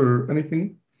 for us or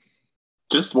anything?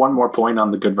 Just one more point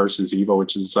on the good versus evil,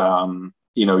 which is,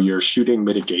 your shooting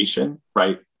mitigation,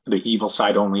 right? The evil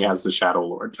side only has the Shadow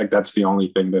Lord. Like, that's the only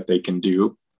thing that they can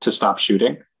do to stop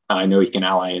shooting. I know he can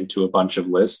ally into a bunch of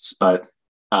lists, but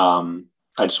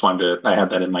I just I had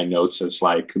that in my notes as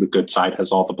like the good side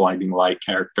has all the blinding light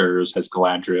characters, has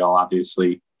Galadriel,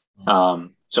 obviously.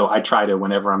 So I try to,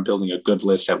 whenever I'm building a good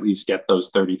list, at least get those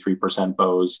 33%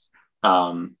 bows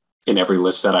in every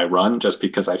list that I run, just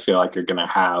because I feel like you're going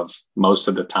to have most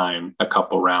of the time a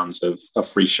couple rounds of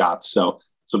free shots. So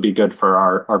this will be good for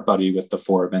our buddy with the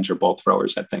 4 Avenger bolt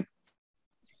throwers, I think.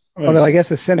 Although I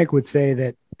guess a cynic would say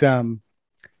that,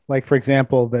 like, for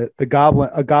example, a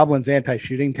goblin's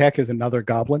anti-shooting tech is another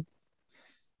goblin,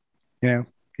 and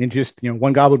just,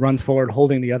 one goblin runs forward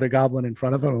holding the other goblin in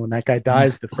front of him. And when that guy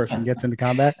dies, the first one gets into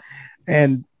combat.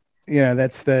 And,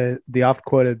 that's the oft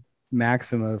quoted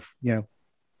maxim of,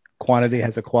 quantity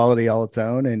has a quality all its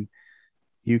own. And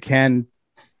you can,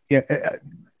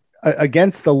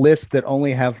 against the list that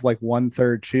only have like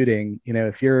 1/3 shooting,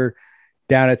 if you're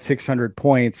down at 600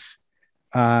 points,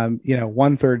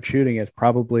 1/3 shooting is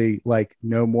probably like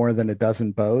no more than a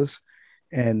dozen bows,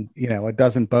 and a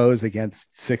dozen bows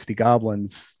against 60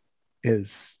 goblins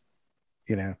is,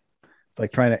 it's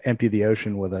like trying to empty the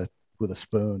ocean with a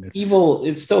spoon. Evil,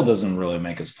 it still doesn't really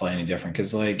make us play any different,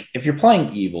 because like if you're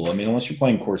playing evil, I mean, unless you're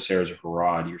playing Corsairs or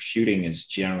Harad, your shooting is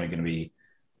generally going to be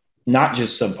not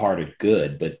just subpar to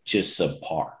good, but just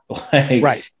subpar.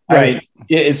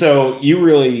 Right. So you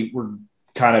really were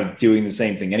kind of doing the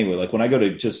same thing anyway. Like when I go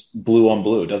to just blue on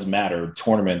blue, it doesn't matter,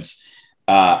 tournaments,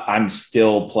 I'm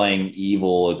still playing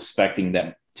evil, expecting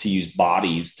them to use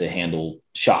bodies to handle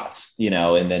shots,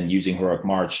 and then using heroic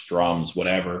march, drums,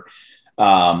 whatever.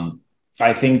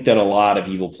 I think that a lot of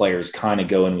evil players kind of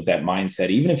go in with that mindset,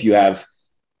 even if you have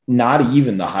not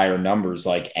even the higher numbers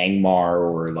like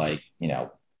Angmar or like,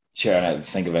 trying to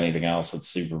think of anything else that's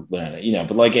super, but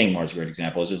like Angmar is a great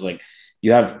example. It's just like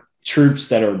you have troops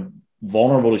that are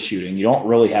vulnerable to shooting. You don't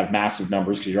really have massive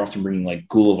numbers because you're often bringing like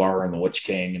Gullivar and the Witch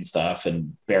King and stuff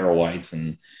and Barrow Wights.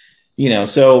 And,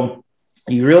 so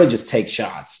you really just take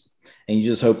shots and you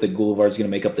just hope that Gullivar is going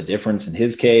to make up the difference in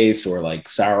his case, or like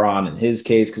Sauron in his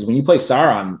case. Because when you play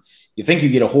Sauron, you think you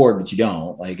get a horde, but you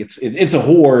don't. Like it's a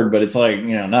horde, but it's like,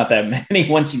 not that many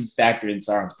once you factor in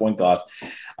Sauron's point cost,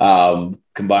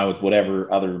 combined with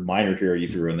whatever other minor hero you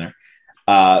threw in there.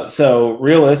 So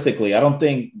realistically, I don't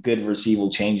think good versus evil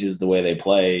changes the way they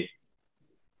play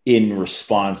in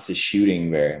response to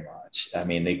shooting very much. I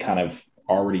mean, they kind of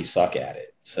already suck at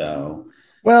it. So,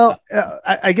 well,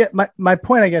 I get my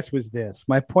point, I guess, was this.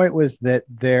 My point was that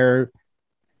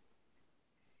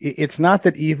it's not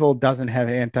that evil doesn't have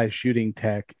anti-shooting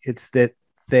tech. It's that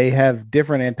they have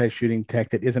different anti-shooting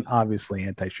tech that isn't obviously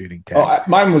anti-shooting tech. Oh,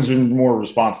 mine was in more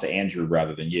response to Andrew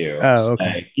rather than you. Oh,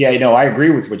 okay. Yeah, I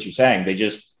agree with what you're saying. They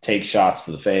just take shots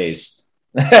to the face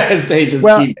as they just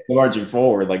keep marching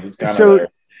forward. Like this kind of.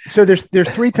 So there's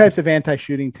 3 types of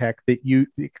anti-shooting tech that you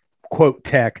quote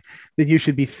tech that you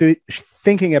should be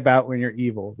thinking about when you're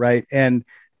evil, right? And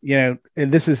and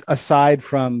this is aside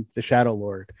from the Shadow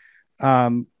Lord.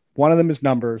 One of them is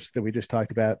numbers that we just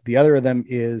talked about. The other of them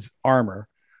is armor.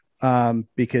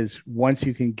 Because once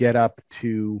you can get up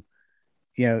to,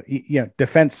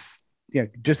 defense,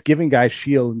 just giving guys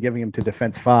shield and giving them to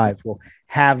defense 5 will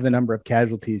have the number of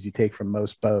casualties you take from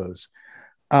most bows.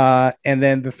 And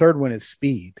then the third one is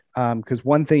speed. Because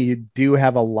one thing you do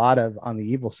have a lot of on the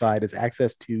evil side is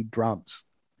access to drums.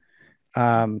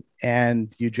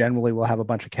 and you generally will have a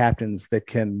bunch of captains that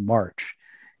can march.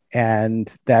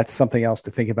 And that's something else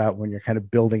to think about when you're kind of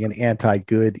building an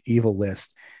anti-good evil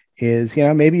list is,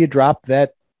 maybe you drop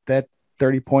that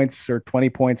 30 points or 20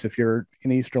 points if you're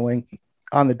an Easterling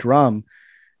on the drum,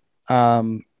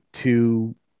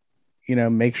 to,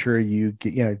 make sure you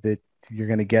get, that you're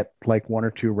going to get like 1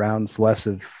 or 2 rounds less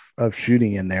of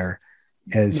shooting in there.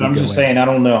 I'm just saying, I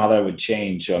don't know how that would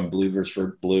change on blue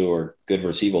versus blue or good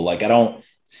versus evil. Like, I don't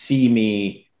see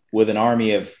me with an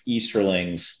army of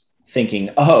Easterlings thinking,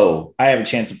 oh, I have a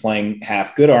chance of playing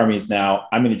half good armies now.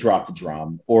 I'm going to drop the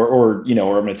drum or I'm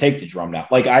going to take the drum now.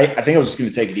 Like, I think I was just going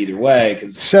to take it either way.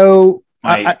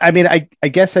 I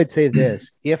guess I'd say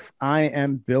this: if I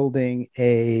am building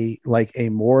a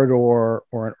Mordor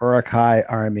or an Uruk-hai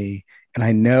army, and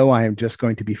I know I am just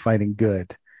going to be fighting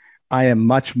good, I am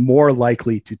much more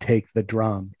likely to take the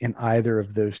drum in either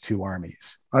of those 2 armies.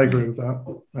 I agree with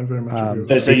that. I very much agree with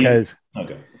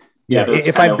that. Because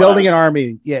if I'm building an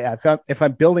army, if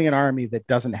I'm building an army that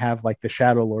doesn't have like the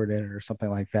Shadow Lord in it or something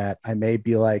like that, I may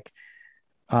be like,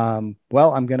 I'm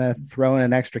going to throw in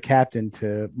an extra captain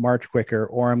to march quicker,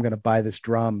 or I'm going to buy this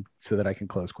drum so that I can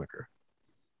close quicker.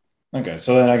 Okay,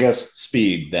 so then I guess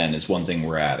speed then is one thing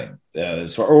we're adding,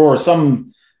 or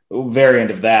some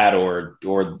variant of that, or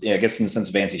I guess in the sense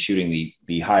of anti-shooting,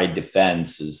 the high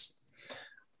defense is,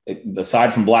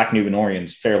 aside from Black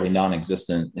Numenorians, fairly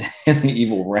non-existent in the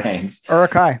evil ranks.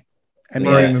 Uruk-hai. I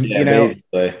mean,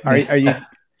 basically.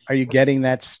 are you getting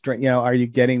that strength? Are you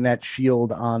getting that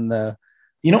shield on the?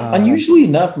 Unusually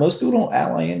enough, most people don't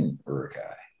ally in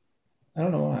Uruk-hai. I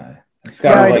don't know why. It's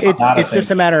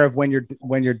just a matter of when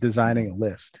you're designing a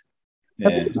list. I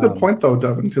think it's a good point, though,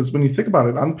 Devin, because when you think about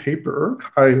it, on paper,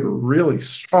 Uruk-hai are really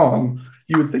strong.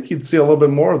 You would think you'd see a little bit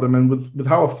more of them, and with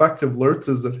how effective Lurtz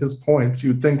is at his points, you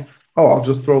would think, oh, I'll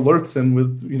just throw Lurtz in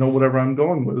with whatever I'm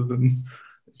going with, and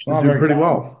it's do pretty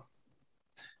well.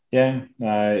 Yeah,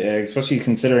 especially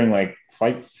considering like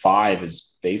fight 5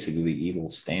 is basically the evil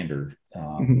standard.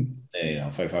 5,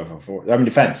 5, 4. I mean,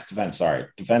 defense. Sorry,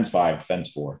 defense 5, defense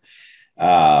 4.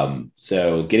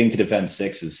 So getting to defense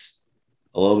 6 is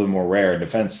a little bit more rare.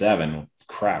 Defense 7,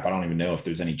 crap, I don't even know if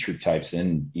there's any troop types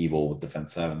in evil with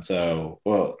defense 7. So,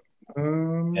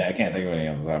 I can't think of any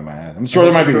off the top of my head. I'm sure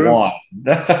there might be one.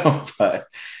 But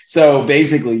so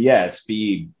basically,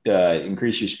 speed.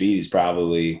 Increase your speed is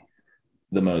probably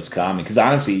the most common, because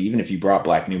honestly, even if you brought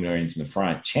Black Numenorians in the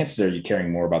front, chances are you're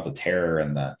caring more about the terror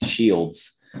and the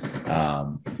shields.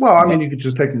 You could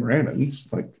just take Morannons.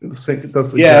 Like it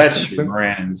does. That's true.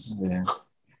 Morannons. Yeah.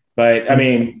 But I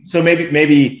mean, so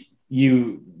maybe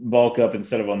you bulk up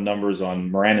instead of on numbers on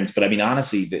Morannons. But I mean,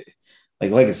 honestly,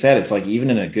 like I said, it's like even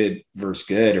in a good versus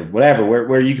good or whatever,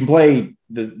 where you can play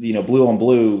the blue on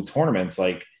blue tournaments,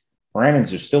 like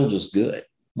Morannons are still just good.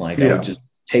 Like I would just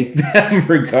take them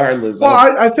regardless. Well,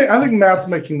 I think Matt's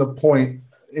making the point.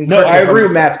 No, I agree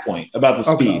with Matt's point about the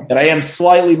speed. That I am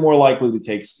slightly more likely to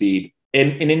take speed.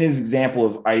 And in his example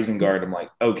of Isengard, I'm like,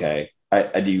 okay,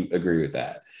 I do agree with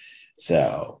that.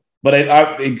 So,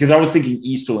 but because I was thinking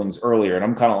Easterlings earlier, and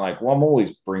I'm kind of like, well, I'm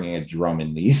always bringing a drum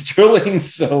in the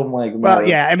Easterlings. So I'm like,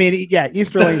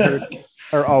 Easterlings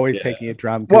are always taking a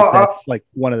drum because that's like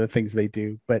one of the things they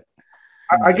do. But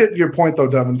I get your point, though,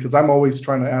 Devin, because I'm always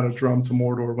trying to add a drum to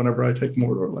Mordor whenever I take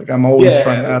Mordor. Like, I'm always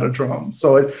trying to add a drum.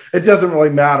 So it doesn't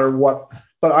really matter what.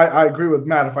 But I agree with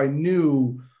Matt. If I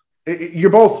knew,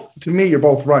 you're both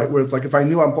right, where it's like if I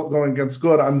knew I'm going against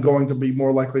good, I'm going to be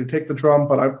more likely to take the drum.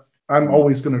 But I'm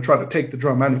always going to try to take the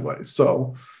drum anyway.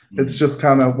 So it's just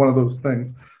kind of one of those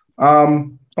things.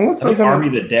 Unless there's Army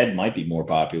of the Dead might be more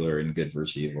popular in good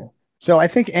versus evil. So I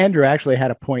think Andrew actually had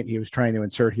a point he was trying to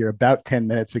insert here about 10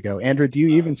 minutes ago. Andrew, do you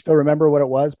even still remember what it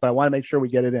was? But I want to make sure we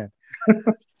get it in.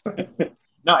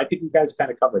 No, I think you guys kind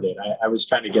of covered it. I was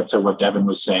trying to get to what Devin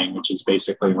was saying, which is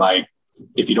basically like,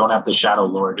 if you don't have the Shadow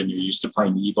Lord and you're used to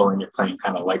playing evil and you're playing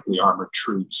kind of lightly armored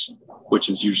troops, which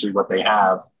is usually what they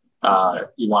have,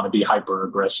 you want to be hyper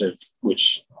aggressive,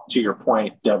 which to your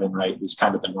point, Devin, right, is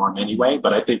kind of the norm anyway.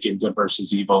 But I think in good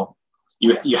versus evil,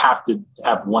 you have to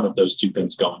have one of those 2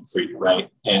 things going for you,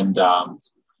 right? And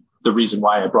the reason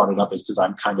why I brought it up is because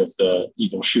I'm kind of the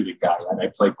evil shooting guy, right?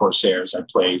 I play Corsairs, I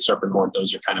play Serpent Horde.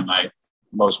 Those are kind of my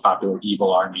most popular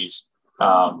evil armies.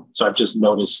 So I've just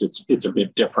noticed it's a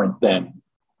bit different than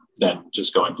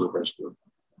just going blue versus blue.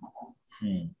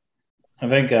 I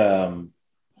think, I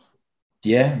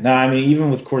mean,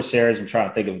 even with Corsairs, I'm trying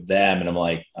to think of them, and I'm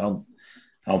like, I don't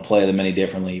play them any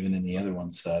differently, even in the other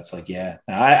ones. So it's like,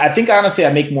 I think honestly,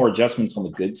 I make more adjustments on the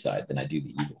good side than I do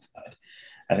the evil side.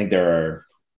 I think there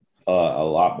are a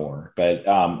lot more, but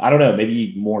I don't know,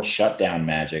 maybe more shutdown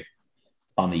magic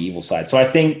on the evil side. So I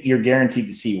think you're guaranteed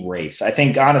to see Wraiths. I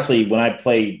think honestly, when I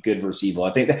play good versus evil,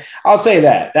 I think that I'll say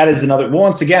that is another.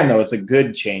 Once again, though, it's a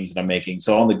good change that I'm making.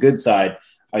 So on the good side,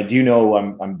 I do know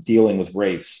I'm dealing with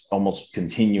Wraiths almost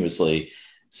continuously.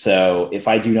 So if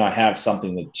I do not have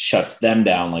something that shuts them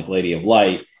down, like Lady of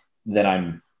Light, then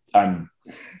I'm I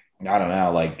don't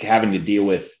know, like having to deal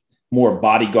with more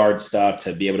bodyguard stuff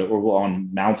to be able to, or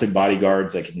on mounted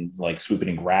bodyguards that can like swoop in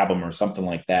and grab them or something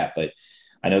like that. But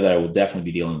I know that I will definitely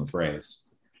be dealing with Wraiths.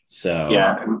 So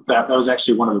yeah, and that was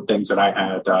actually one of the things that I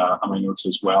had on my notes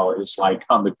as well. Is like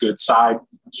on the good side,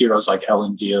 heroes like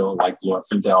Elendil, like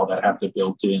Glorfindel, that have the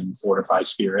built-in fortify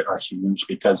spirit are huge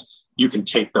because you can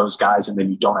take those guys and then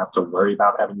you don't have to worry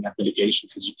about having that mitigation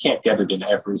because you can't get it in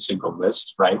every single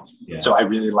list, right? Yeah. So I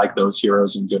really like those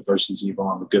heroes in good versus evil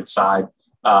on the good side.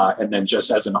 And then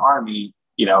just as an army,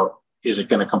 is it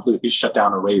going to completely shut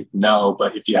down a Wraith? No,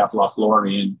 but if you have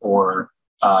Lothlorien or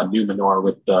Numenor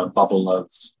with the bubble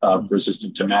of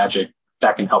resistant to magic,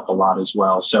 that can help a lot as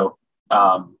well. So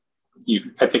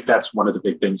I think that's one of the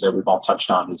big things that we've all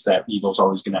touched on is that evil's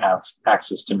always going to have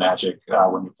access to magic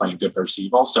when you're playing good versus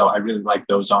evil. So I really like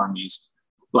those armies.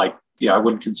 Like, I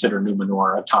wouldn't consider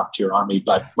Numenor a top tier army,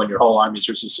 but when your whole army is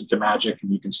resistant to magic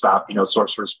and you can stop,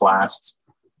 sorcerer's blasts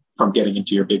from getting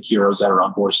into your big heroes that are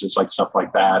on horses, like stuff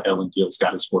like that. Elendil's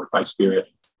got his fortify spirit.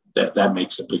 That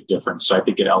makes a big difference. So I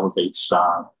think it elevates,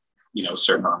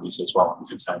 certain armies as well on the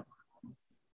good side.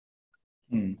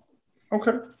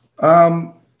 Okay.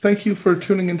 Thank you for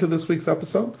tuning into this week's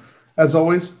episode. As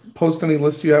always, post any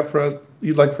lists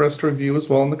you'd like for us to review as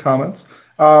well in the comments.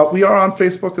 We are on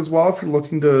Facebook as well. If you're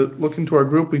looking to look into our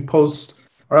group, we post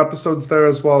our episodes there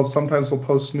as well. Sometimes we'll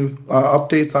post new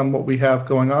updates on what we have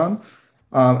going on.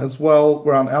 As well,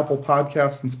 we're on Apple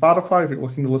Podcasts and Spotify if you're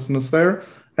looking to listen to us there.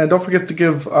 And don't forget to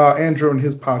give Andrew and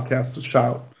his podcast a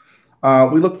shout.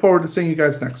 We look forward to seeing you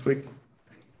guys next week.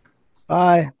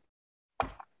 Bye.